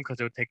really dumb because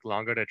it would take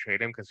longer to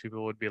trade him because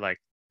people would be like,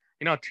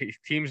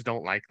 teams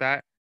don't like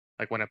that.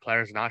 Like when a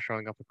player's not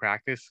showing up to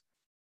practice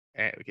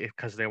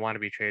because they want to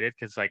be traded.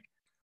 Because like,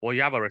 well,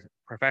 you have a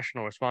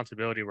professional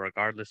responsibility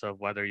regardless of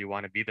whether you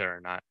want to be there or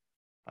not.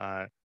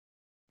 Uh,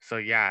 so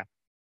yeah,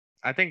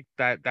 I think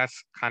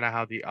that's kind of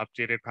how the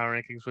updated power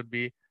rankings would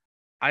be.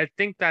 I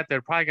think that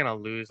they're probably gonna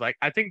lose. Like,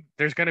 I think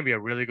there's gonna be a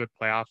really good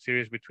playoff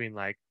series between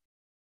like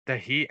the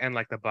Heat and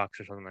like the Bucks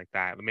or something like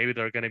that. Maybe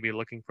they're gonna be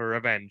looking for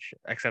revenge,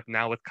 except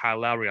now with Kyle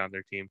Lowry on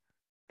their team.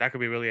 That could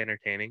be really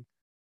entertaining.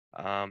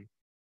 Um,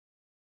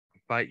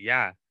 but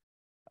yeah.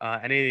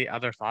 Any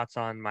other thoughts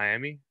on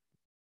Miami,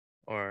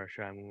 or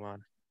should I move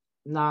on?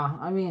 Nah,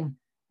 I mean,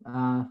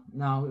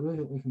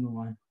 no, we can move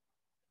on.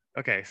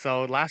 Okay,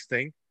 so last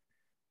thing.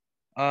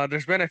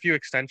 There's been a few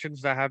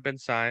extensions that have been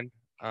signed.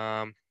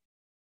 Um,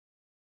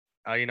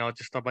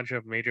 just a bunch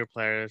of major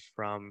players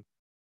from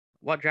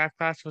what draft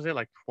class was it?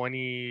 Like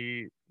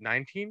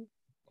 2019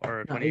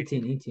 or No,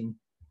 2018? 18.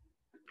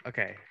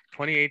 Okay,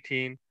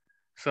 2018.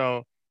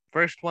 So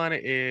first one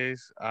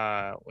is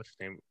what's his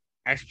name?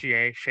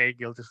 SGA, Shea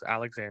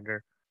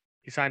Gilgeous-Alexander.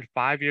 He signed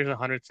 5 years,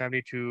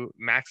 172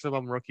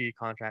 maximum rookie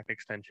contract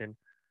extension.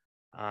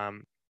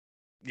 Um,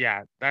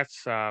 yeah,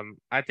 that's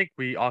I think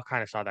we all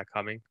kind of saw that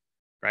coming,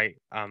 right?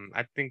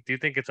 Do you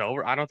think it's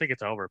over? I don't think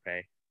it's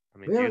overpay. I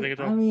mean, do you Really? think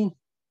it's I over? mean,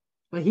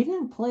 but he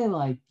didn't play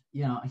like,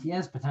 he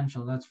has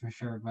potential, that's for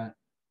sure. But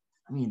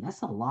I mean,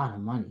 that's a lot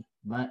of money.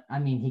 But I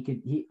mean, he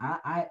could.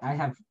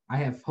 I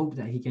have hope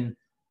that he can,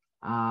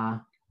 uh,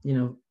 you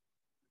know,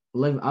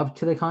 live up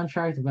to the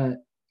contract. But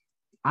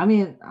I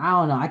mean, I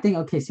don't know. I think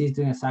OKC is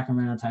doing a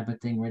Sacramento type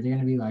of thing where they're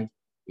gonna be like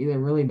either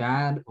really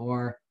bad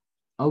or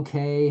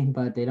okay,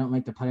 but they don't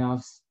make the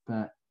playoffs.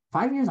 But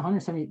 5 years,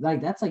 170,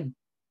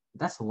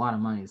 that's a lot of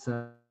money.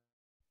 So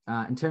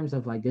in terms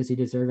of like, does he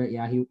deserve it?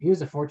 Yeah, he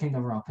was a 14th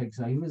overall pick,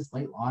 so he was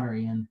late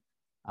lottery, and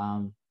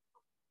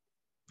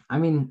I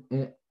mean,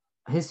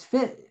 his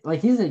fit, like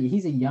he's a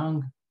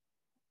young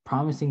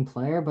promising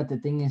player, but the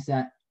thing is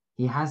that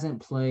he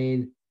hasn't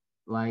played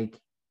like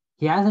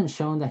he hasn't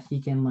shown that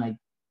he can like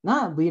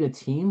not lead a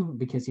team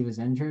because he was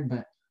injured,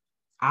 but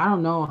I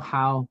don't know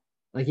how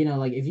like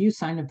like if you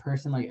sign a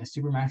person like a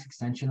supermax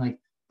extension, like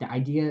the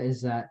idea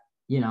is that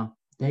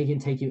they can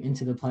take you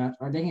into the playoffs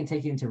or they can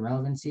take you into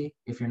relevancy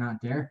if you're not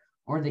there,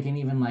 or they can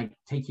even like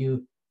take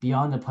you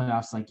beyond the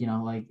playoffs, like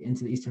like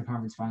into the Eastern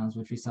Conference Finals,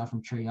 which we saw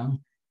from Trae Young.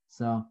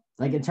 So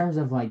like in terms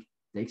of like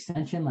the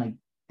extension, like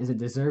is it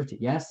deserved?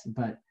 Yes,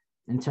 but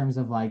in terms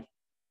of like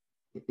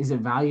is it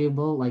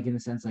valuable? Like in the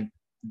sense like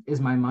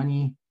is my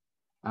money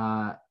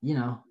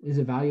is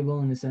it valuable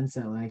in the sense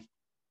that like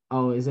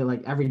oh, is it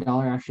like every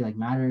dollar actually like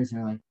matters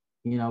or like,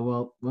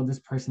 will this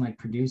person like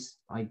produce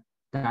like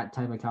that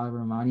type of caliber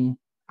of money?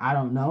 I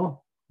don't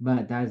know,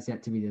 but that is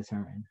yet to be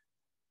determined.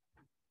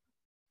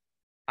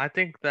 I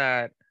think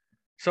that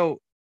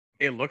so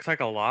it looks like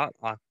a lot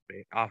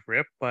off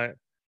rip, but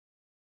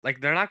like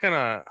they're not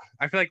gonna.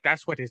 I feel like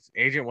that's what his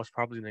agent was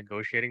probably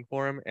negotiating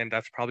for him, and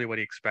that's probably what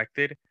he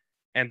expected,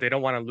 and they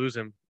don't want to lose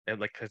him,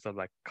 like because of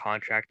like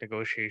contract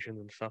negotiations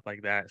and stuff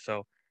like that.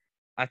 So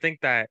I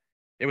think that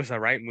it was the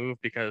right move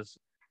because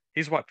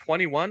he's what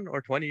 21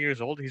 or 20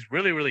 years old. He's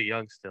really really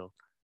young still.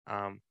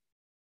 Um,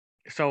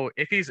 so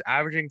if he's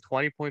averaging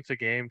 20 points a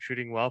game,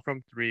 shooting well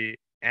from three,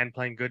 and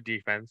playing good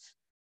defense,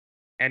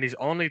 and he's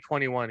only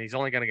 21, he's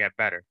only gonna get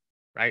better,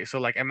 right? So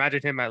like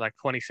imagine him at like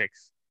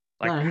 26,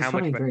 like No, he's how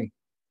much better? 23.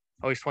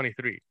 Oh, he's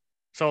 23.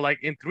 So like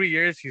in 3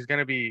 years, he's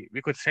gonna be.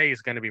 We could say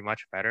he's gonna be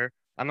much better,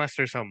 unless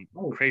there's some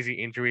Oh, crazy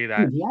injury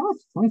that dude, he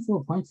averaged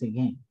 24 points a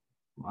game.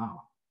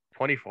 Wow.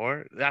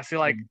 24. That's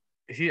like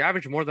he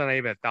averaged more than I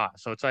even thought.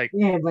 So it's like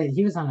Yeah, but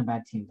he was on a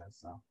bad team though,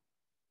 so.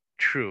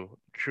 true,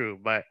 true.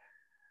 But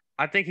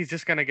I think he's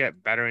just gonna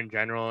get better in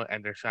general,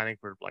 and they're signing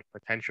for like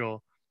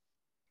potential.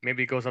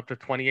 Maybe he goes up to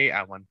 28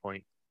 at one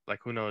point. Like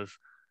who knows?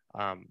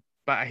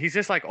 But he's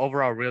just like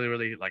overall really,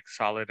 really like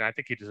solid, and I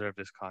think he deserved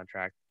this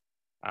contract.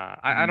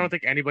 I don't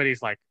think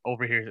anybody's like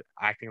over here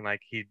acting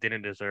like he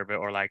didn't deserve it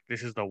or like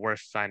this is the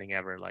worst signing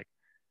ever. Like,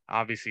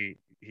 obviously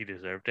he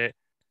deserved it.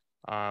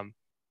 Um,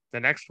 the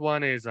next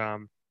one is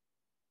Trae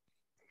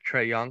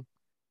Young.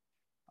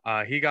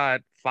 He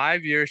got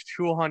 5 years,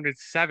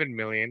 207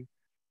 million,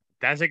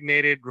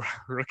 designated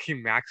rookie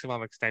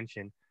maximum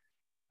extension.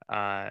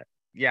 Uh,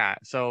 yeah.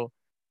 So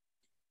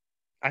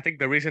I think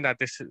the reason that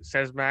this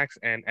says max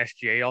and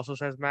SGA also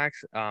says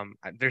max,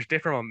 there's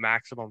different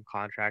maximum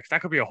contracts.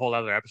 That could be a whole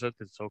other episode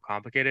because it's so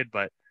complicated.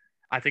 But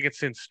I think it's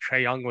since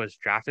Trae Young was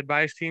drafted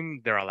by his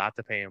team, they're allowed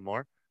to pay him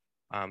more.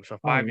 So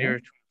Oh, five really?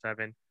 years,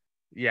 27,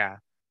 yeah.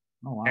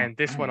 Oh, wow. And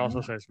this I one didn't know also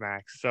that. says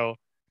max. So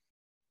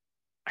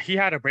he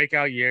had a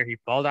breakout year. He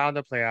balled out in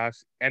the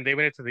playoffs, and they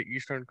went into the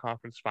Eastern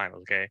Conference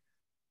Finals. Okay,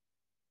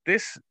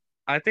 this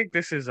I think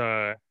this is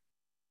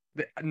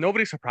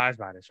nobody's surprised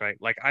by this, right?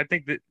 Like I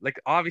think that like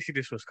obviously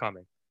this was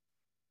coming.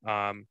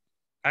 Um,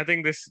 I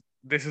think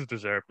this is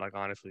deserved. Like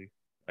honestly,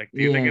 like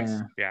do you think it's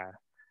Yeah. yeah?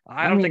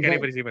 I I don't mean think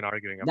anybody's even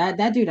arguing about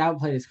that it. dude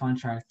outplayed his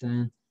contract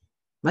and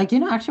like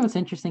actually what's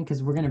interesting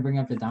because we're gonna bring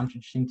up the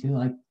Doncic thing too.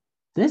 Like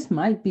this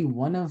might be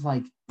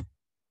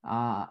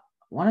uh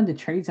one of the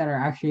trades that are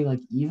actually like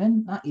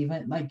even, not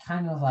even, like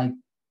kind of like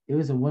it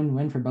was a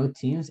win-win for both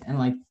teams. And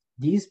like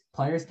these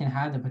players can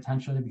have the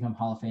potential to become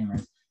Hall of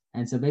Famers.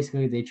 And so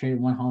basically they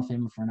traded one Hall of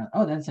Famer for another.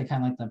 Oh, that's like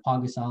kind of like the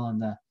Paul Gasol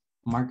and the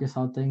Marcus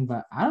Hall thing.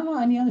 But I don't know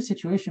any other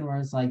situation where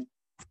it's like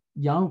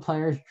young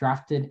players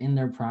drafted in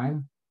their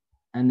prime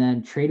and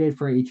then traded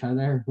for each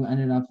other who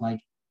ended up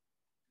like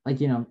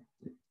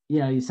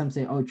some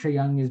say, oh, Trae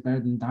Young is better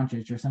than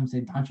Doncic, or some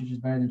say Doncic is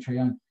better than Trae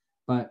Young.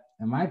 But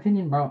in my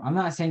opinion, bro, I'm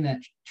not saying that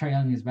Trae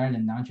Young is better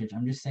than Doncic.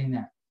 I'm just saying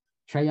that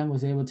Trae Young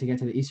was able to get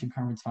to the Eastern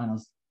Conference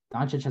Finals.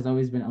 Doncic has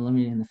always been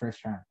eliminated in the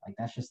first round. Like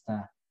that's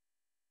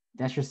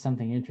just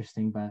something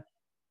interesting. But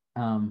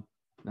um,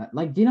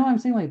 like, do you know what I'm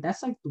saying? Like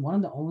that's like one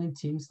of the only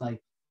teams,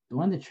 like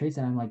one of the traits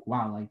that I'm like,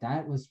 wow, like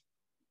that was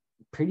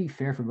pretty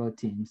fair for both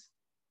teams.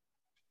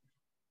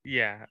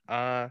 Yeah.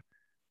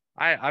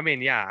 I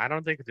mean yeah. I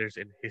don't think there's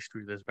in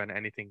history there's been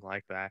anything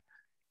like that,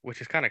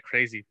 which is kind of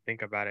crazy to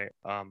think about it.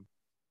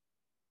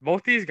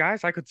 Both these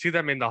guys I could see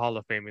them in the Hall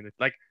of Fame.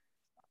 Like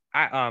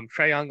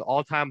Trae Young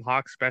all time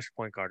Hawks best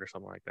point guard or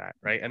something like that,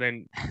 right? And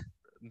then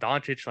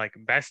Doncic like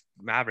best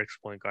Mavericks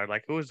point guard.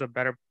 Like who is a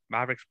better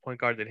Mavericks point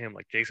guard than him?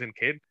 Like Jason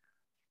Kidd?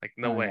 Like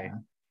no Oh way.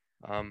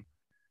 yeah, Um,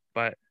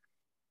 but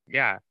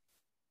yeah,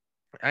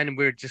 and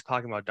we're just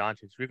talking about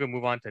Doncic. We could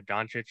move on to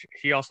Doncic.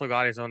 He also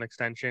got his own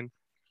extension.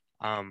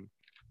 Um,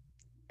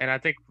 and I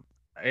think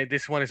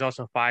this one is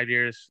also 5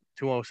 years,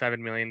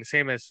 207 million, the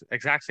same as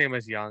exact same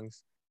as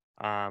Young's.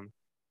 Um,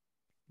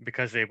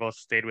 because they both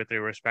stayed with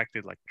their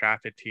respected like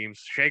drafted teams.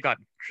 Shea got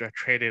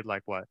traded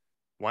like what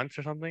once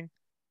or something.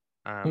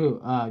 Um,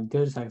 who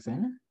Gilgeous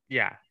Alexander?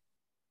 yeah.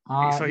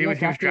 So He got he was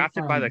drafted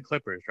drafted by the from,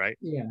 Clippers, right?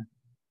 yeah.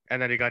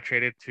 And then he got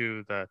traded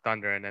to the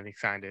Thunder, and then he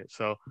signed it.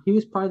 So He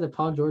was part of the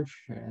Paul George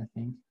trade, I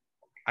think.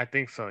 I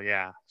think so,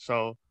 yeah.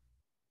 So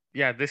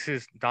yeah, this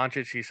is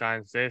Doncic. He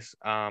signs this.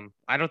 I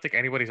don't think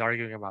anybody's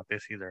arguing about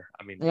this either.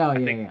 I mean, Oh I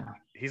yeah, think yeah.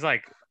 he's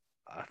like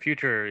a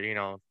future,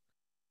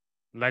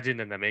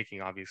 legend in the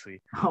making,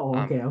 obviously. Oh,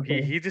 okay,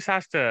 okay. He just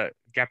has to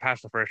get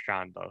past the first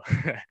round though.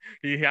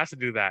 He has to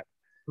do that.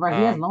 Right,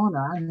 he has Um, no one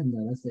around him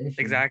though. That's the issue.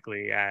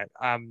 exactly. Yeah.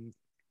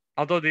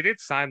 Although they did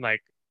sign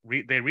like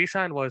they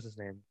re-signed what was his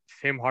name?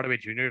 Tim Hardaway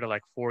Jr. to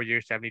like 4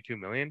 years, 72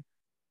 million.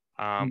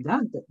 Um,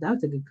 That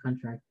was a good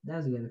contract. That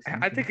was a good I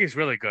think extension. he's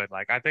really good.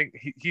 Like I think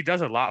he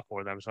does a lot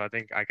for them, so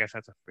I guess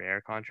that's a fair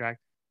contract.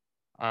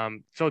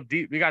 So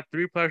we got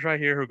three players right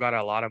here who got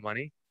a lot of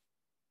money,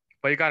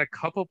 but you got a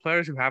couple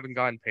players who haven't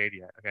gotten paid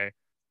yet. Okay,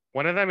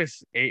 one of them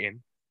is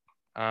Aiton,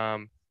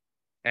 um,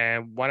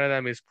 and one of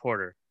them is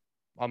Porter.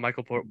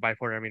 By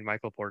Porter I mean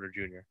Michael Porter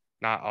Jr.,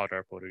 not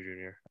Otto Porter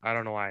Jr. I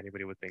don't know why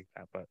anybody would think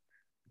that, but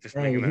just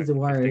Hey, making a he's the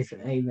worst.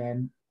 distinction. Hey,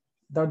 man,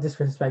 don't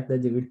disrespect the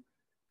dude.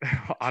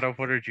 Otto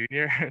Porter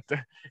Jr.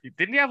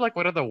 Didn't he have like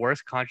one of the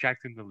worst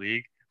contracts in the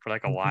league for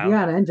like a He while?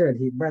 got injured.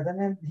 But then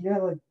man, he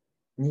got like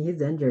he's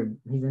injured.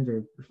 He's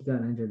injured. He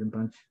got injured a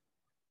bunch.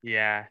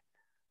 Yeah.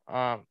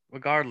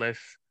 Regardless.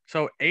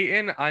 So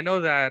Aiton, I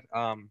know that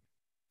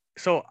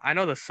so I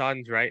know the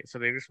Suns, right? So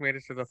they just made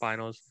it to the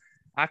finals.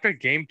 After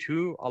game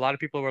two, a lot of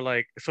people were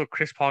like, so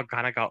Chris Paul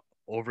kind of got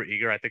over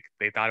eager. I think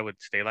they thought it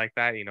would stay like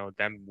that,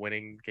 them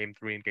winning game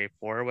three and game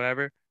four or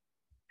whatever.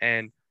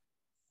 And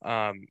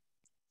um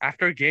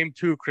after game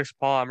two, Chris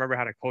Paul, I remember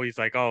had a quote. He's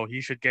like, "Oh,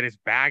 he should get his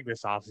bag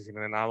this offseason."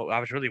 And I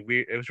was really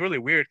weird. It was really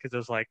weird because it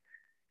was like,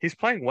 he's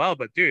playing well,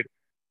 but dude,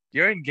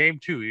 you're in game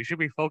two. You should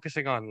be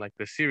focusing on like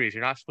the series.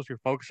 You're not supposed to be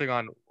focusing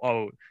on,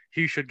 oh,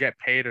 he should get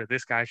paid or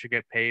this guy should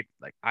get paid.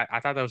 Like I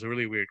thought that was a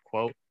really weird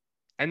quote.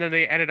 And then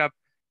they ended up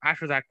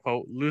after that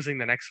quote losing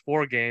the next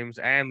four games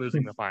and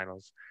losing the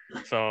finals.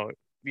 So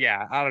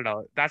yeah, I don't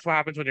know. That's what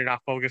happens when you're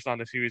not focused on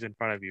the series in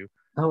front of you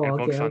Oh, and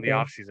okay, focused on the okay.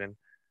 off season.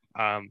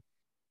 Um,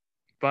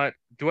 but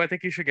do I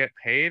think he should get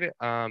paid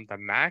the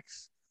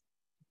max?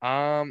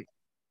 Um,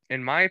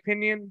 in my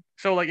opinion,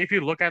 so like if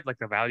you look at like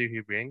the value he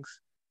brings,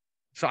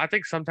 so I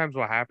think sometimes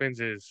what happens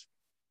is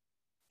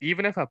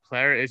even if a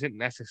player isn't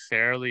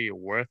necessarily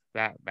worth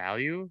that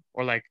value,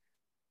 or like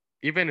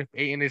even if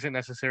Aiton isn't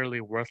necessarily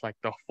worth like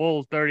the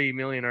full 30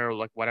 million or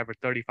like whatever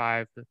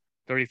 35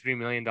 $33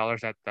 million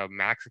that the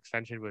max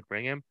extension would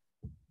bring him,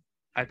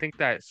 I think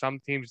that some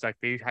teams like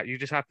you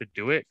just have to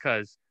do it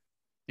because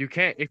you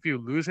can't if you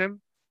lose him,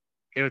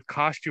 it would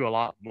cost you a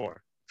lot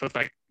more. So it's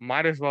like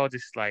might as well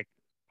just like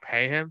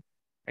pay him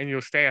and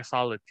you'll stay a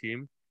solid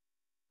team.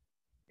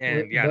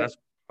 And yeah, But that's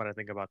what I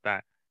think about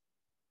that.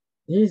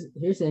 here's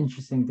the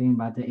interesting thing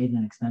about the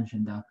Aiden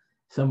extension though.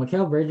 So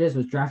Mikal Bridges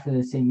was drafted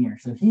the same year,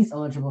 so he's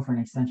eligible for an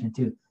extension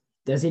too.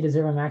 Does he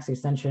deserve a max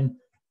extension?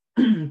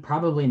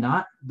 Probably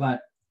not,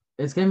 but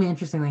it's gonna be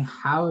interesting. Like,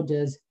 how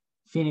does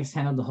Phoenix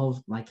handle the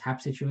whole like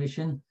cap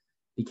situation?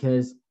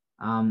 Because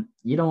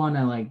you don't want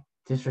to like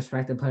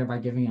disrespect the player by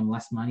giving him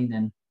less money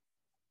than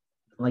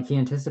like he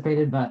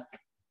anticipated. But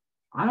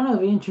I don't know,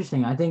 it'd be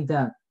interesting. I think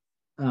that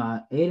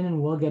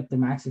Aiden will get the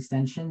max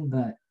extension,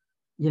 but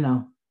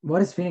what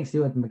does Phoenix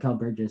do with Mikal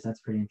Bridges? That's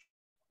pretty interesting.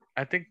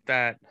 I think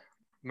that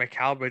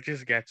Mikal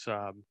Bridges gets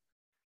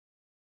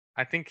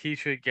I think he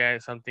should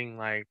get something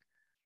like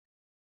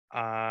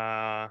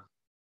uh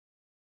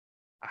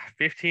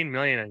 15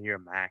 million a year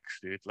max,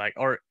 dude. Like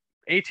or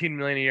 18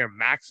 million a year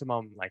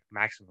maximum, like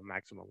maximum.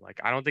 Like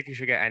I don't think he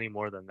should get any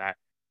more than that.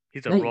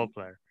 He's a Like, role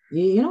player.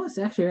 you know what's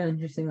actually really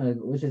interesting, like,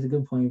 which is a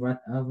good point you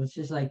brought up, which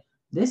is like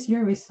this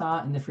year we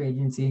saw in the free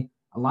agency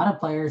a lot of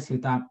players who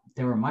thought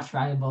they were much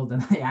valuable than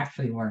they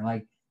actually were.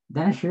 Like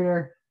Dennis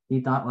Schroeder, he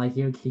thought like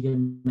he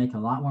could make a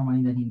lot more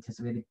money than he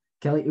anticipated.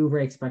 Kelly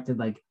Oubre expected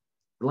like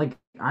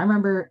I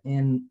remember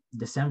in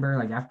December,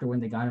 like after when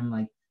they got him,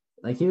 like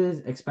he was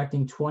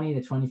expecting 20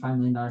 to 25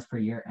 million dollars per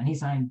year, and he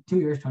signed 2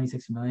 years,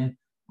 26 million.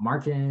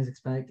 Marketing is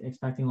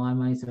expecting a lot of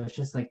money, so it's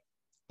just like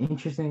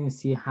interesting to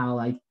see how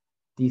like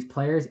these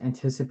players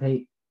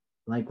anticipate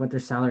like what their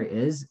salary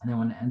is and then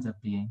what it ends up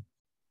being.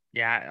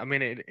 Yeah, I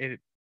mean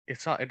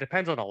it's not it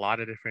depends on a lot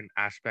of different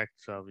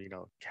aspects of,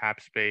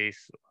 cap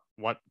space,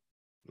 what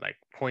like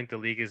point the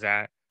league is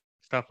at,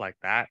 stuff like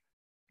that.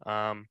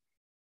 Um,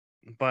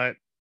 but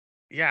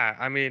yeah,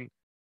 I mean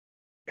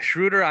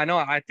Schroeder,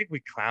 I think we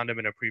clowned him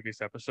in a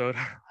previous episode,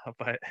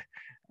 but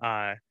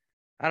I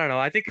don't know.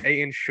 I think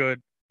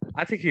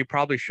he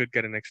probably should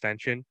get an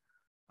extension.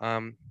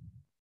 Um,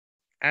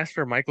 as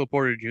for Michael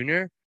Porter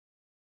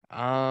Jr.,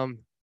 um,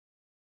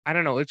 I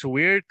don't know. It's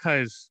weird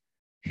because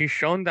he's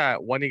shown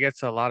that when he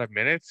gets a lot of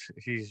minutes,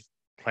 he's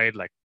played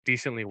like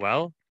decently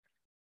well.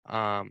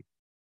 Um,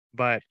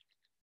 but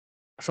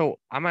so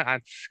I'm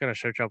just gonna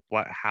search up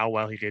how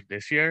well he did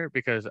this year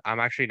because I'm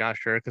actually not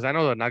sure because I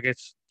know the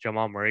Nuggets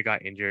Jamal Murray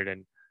got injured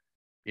and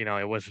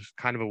it was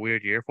kind of a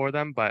weird year for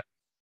them. But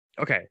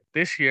okay,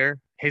 this year,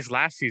 his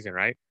last season,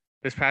 right?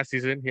 This past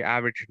season, he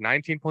averaged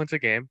 19 points a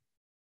game,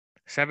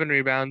 7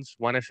 rebounds,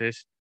 1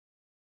 assist,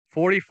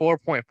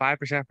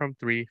 44.5% from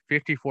three,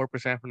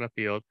 54% from the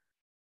field,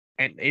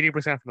 and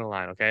 80% from the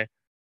line. Okay.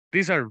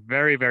 These are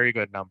very, very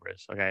good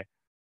numbers. Okay.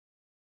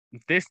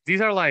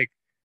 These are like,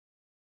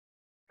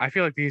 I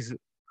feel like these,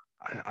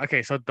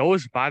 okay. So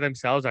those by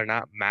themselves are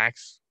not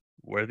max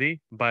worthy,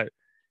 but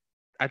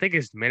I think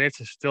his minutes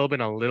have still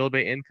been a little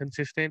bit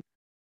inconsistent.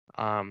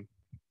 Um,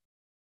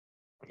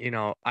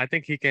 I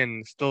think he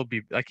can still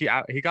be like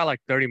he got like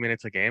 30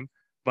 minutes a game,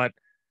 but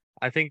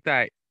I think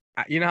that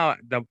how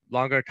the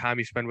longer time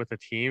you spend with the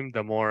team,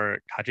 the more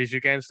touches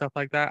you get and stuff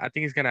like that. I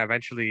think he's gonna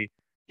eventually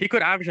he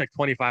could average like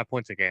 25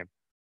 points a game,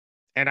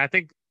 and I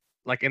think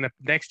like in the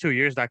next 2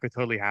 years that could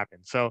totally happen.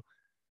 So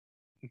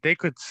they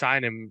could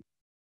sign him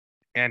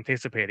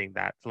anticipating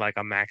that for like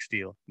a max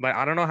deal, but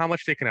I don't know how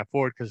much they can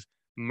afford because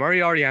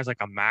Murray already has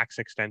like a max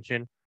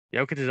extension.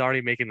 Jokic is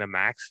already making the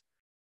max,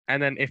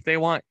 and then if they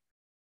want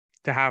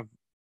to have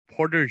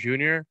Porter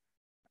Jr.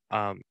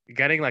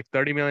 Getting like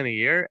 30 million a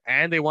year,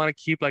 and they want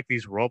to keep like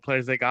these role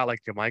players they got like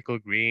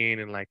JaMychal Green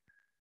and like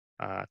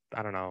I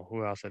don't know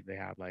who else did they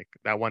have like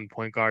that one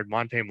point guard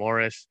Monte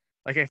Morris.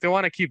 Like if they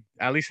want to keep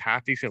at least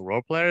half decent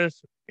role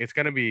players, it's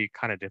gonna be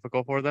kind of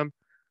difficult for them.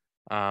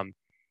 Um,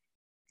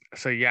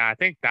 so yeah, I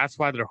think that's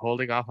why they're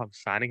holding off on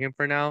signing him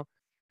for now.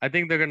 I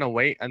think they're gonna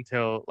wait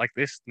until like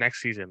this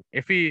next season.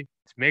 If he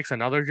makes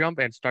another jump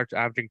and starts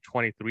averaging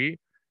 23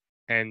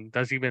 and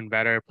does even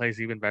better,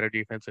 plays even better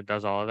defense and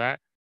does all of that,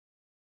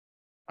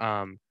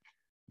 um,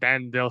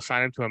 then they'll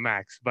sign him to a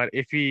max. But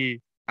if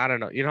he, I don't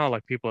know,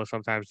 like people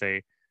sometimes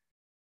they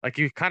like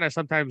you kind of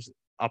sometimes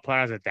a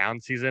player has a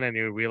down season and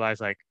you realize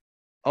like,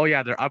 oh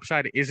yeah, their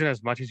upside isn't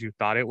as much as you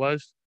thought it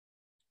was,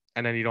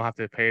 and then you don't have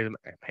to pay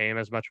him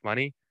as much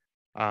money.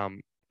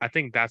 Um, I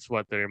think that's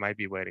what they might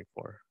be waiting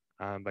for.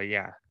 But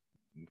yeah,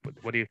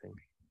 what do you think?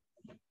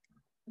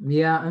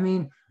 Yeah, I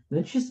mean, the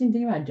interesting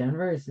thing about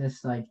Denver is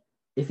this: like,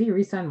 if he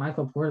re-signed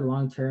Michael Porter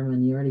long term,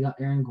 and you already got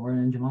Aaron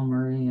Gordon, Jamal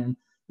Murray, and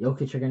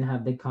Jokic are gonna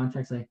have big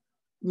contracts, like,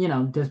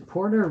 does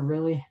Porter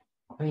really?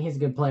 I mean, he's a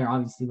good player,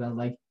 obviously, but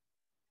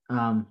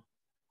um,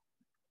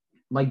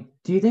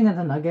 do you think that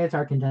the Nuggets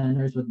are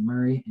contenders with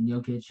Murray and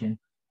Jokic and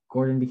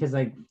Gordon? Because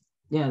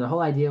the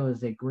whole idea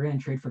was like we're gonna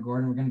trade for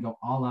Gordon, we're gonna go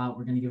all out,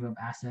 we're gonna give up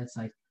assets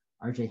like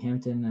R.J.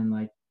 Hampton and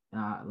like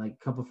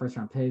a couple first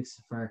round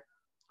picks for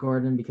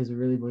Gordon because we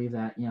really believe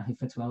that he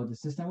fits well with the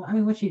system. I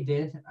mean, which he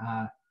did.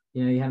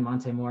 You had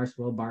Monte Morris,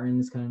 Will Barton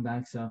is coming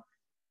back. So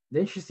the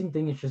interesting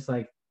thing is just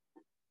like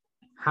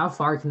how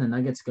far can the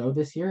Nuggets go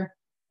this year?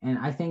 And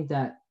I think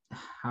that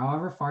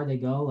however far they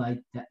go, like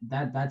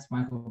that's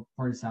Michael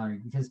Porter's salary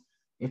because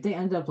if they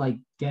end up like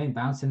getting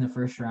bounced in the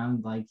first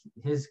round, like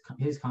his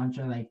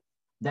contract, like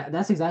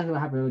that's exactly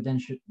what happened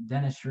with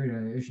Dennis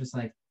Schroeder. It was just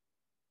like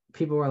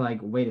people were like,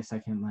 wait a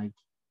second, like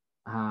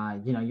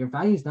your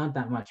value's not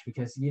that much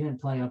because you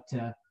didn't play up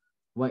to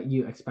what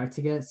you expect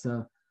to get.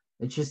 So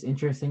it's just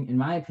interesting. In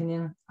my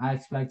opinion, I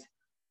expect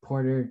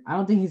Porter. I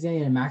don't think he's gonna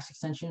get a max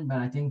extension, but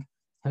I think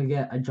he'll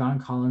get a John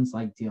Collins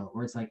like deal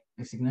where it's like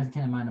a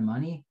significant amount of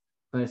money,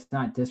 but it's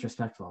not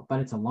disrespectful. But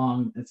it's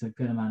a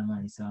good amount of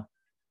money. So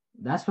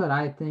that's what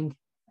I think.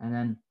 And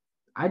then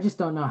I just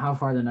don't know how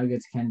far the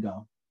Nuggets can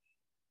go.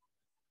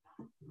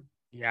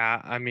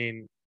 Yeah, I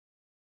mean,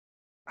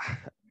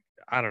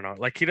 I don't know.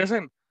 Like he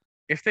doesn't.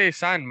 If they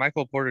sign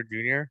Michael Porter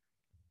Jr.,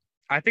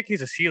 I think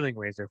he's a ceiling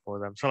raiser for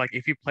them. So like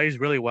if he plays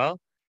really well,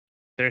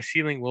 their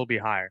ceiling will be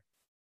higher.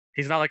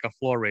 He's not like a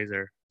floor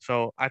raiser.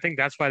 So I think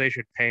that's why they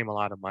should pay him a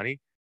lot of money.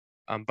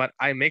 But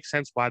I make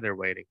sense why they're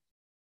waiting.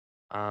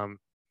 Um,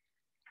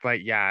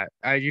 but yeah,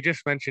 you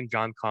just mentioned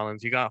John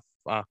Collins. You got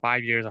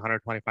 5 years,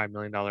 $125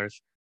 million.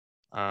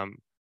 Um,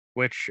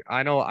 which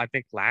I know. I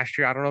think last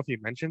year, I don't know if you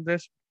mentioned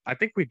this. I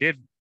think we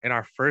did in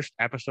our first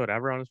episode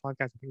ever on this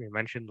podcast. I think we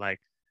mentioned like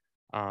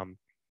um,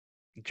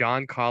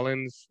 John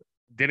Collins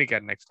didn't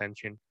get an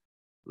extension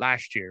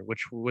last year,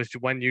 which was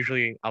when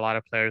usually a lot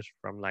of players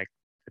from like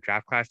the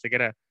draft class to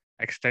get a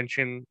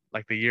extension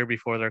like the year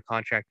before their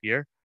contract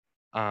year.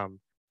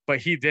 But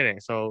he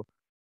didn't. So,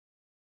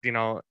 you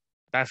know,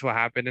 that's what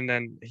happened. And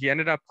then he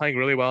ended up playing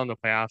really well in the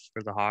playoffs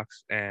for the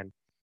Hawks. And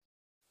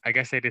I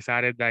guess they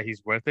decided that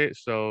he's worth it.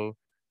 So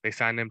they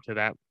signed him to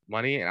that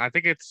money. And I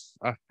think it's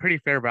a pretty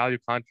fair value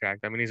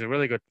contract. I mean, he's a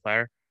really good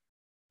player.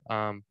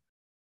 Um,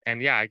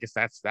 and yeah, I guess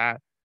that's that.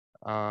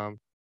 Um,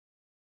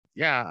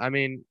 yeah, I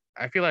mean,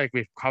 I feel like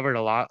we've covered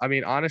a lot. I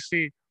mean,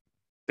 honestly,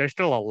 there's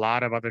still a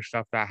lot of other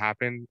stuff that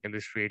happened in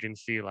this free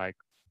agency, like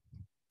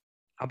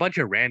a bunch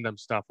of random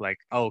stuff, like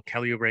oh,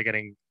 Kelly Oubre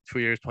getting 2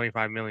 years,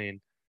 25 million.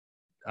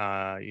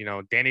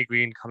 Danny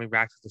Green coming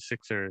back to the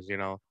Sixers.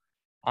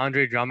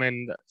 Andre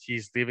Drummond,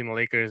 he's leaving the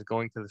Lakers,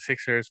 going to the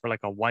Sixers for like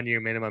a 1 year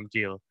minimum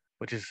deal,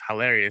 which is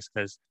hilarious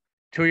because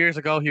 2 years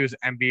ago he was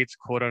Embiid's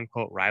quote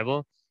unquote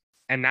rival,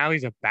 and now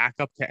he's a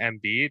backup to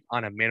Embiid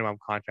on a minimum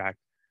contract,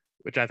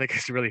 which I think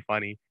is really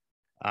funny.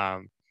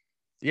 Um,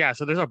 yeah,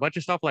 so there's a bunch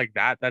of stuff like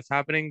that that's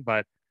happening,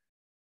 but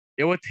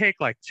it would take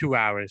like 2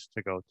 hours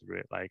to go through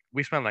it. Like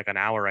we spent like an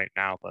hour right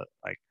now, but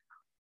like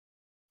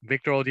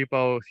Victor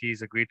Oladipo,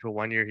 he's agreed to a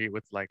 1 year heat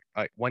with like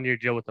a 1 year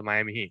deal with the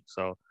Miami Heat.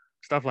 So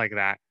stuff like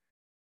that.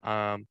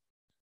 Um,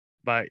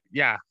 but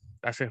yeah,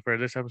 that's it for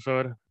this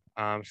episode.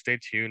 Stay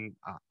tuned.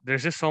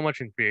 There's just so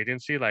much in free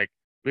agency. Like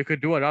we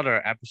could do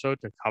another episode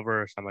to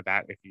cover some of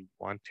that if you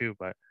want to,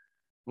 but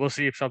we'll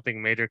see if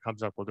something major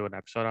comes up. We'll do an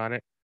episode on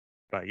it.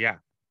 But yeah,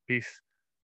 peace.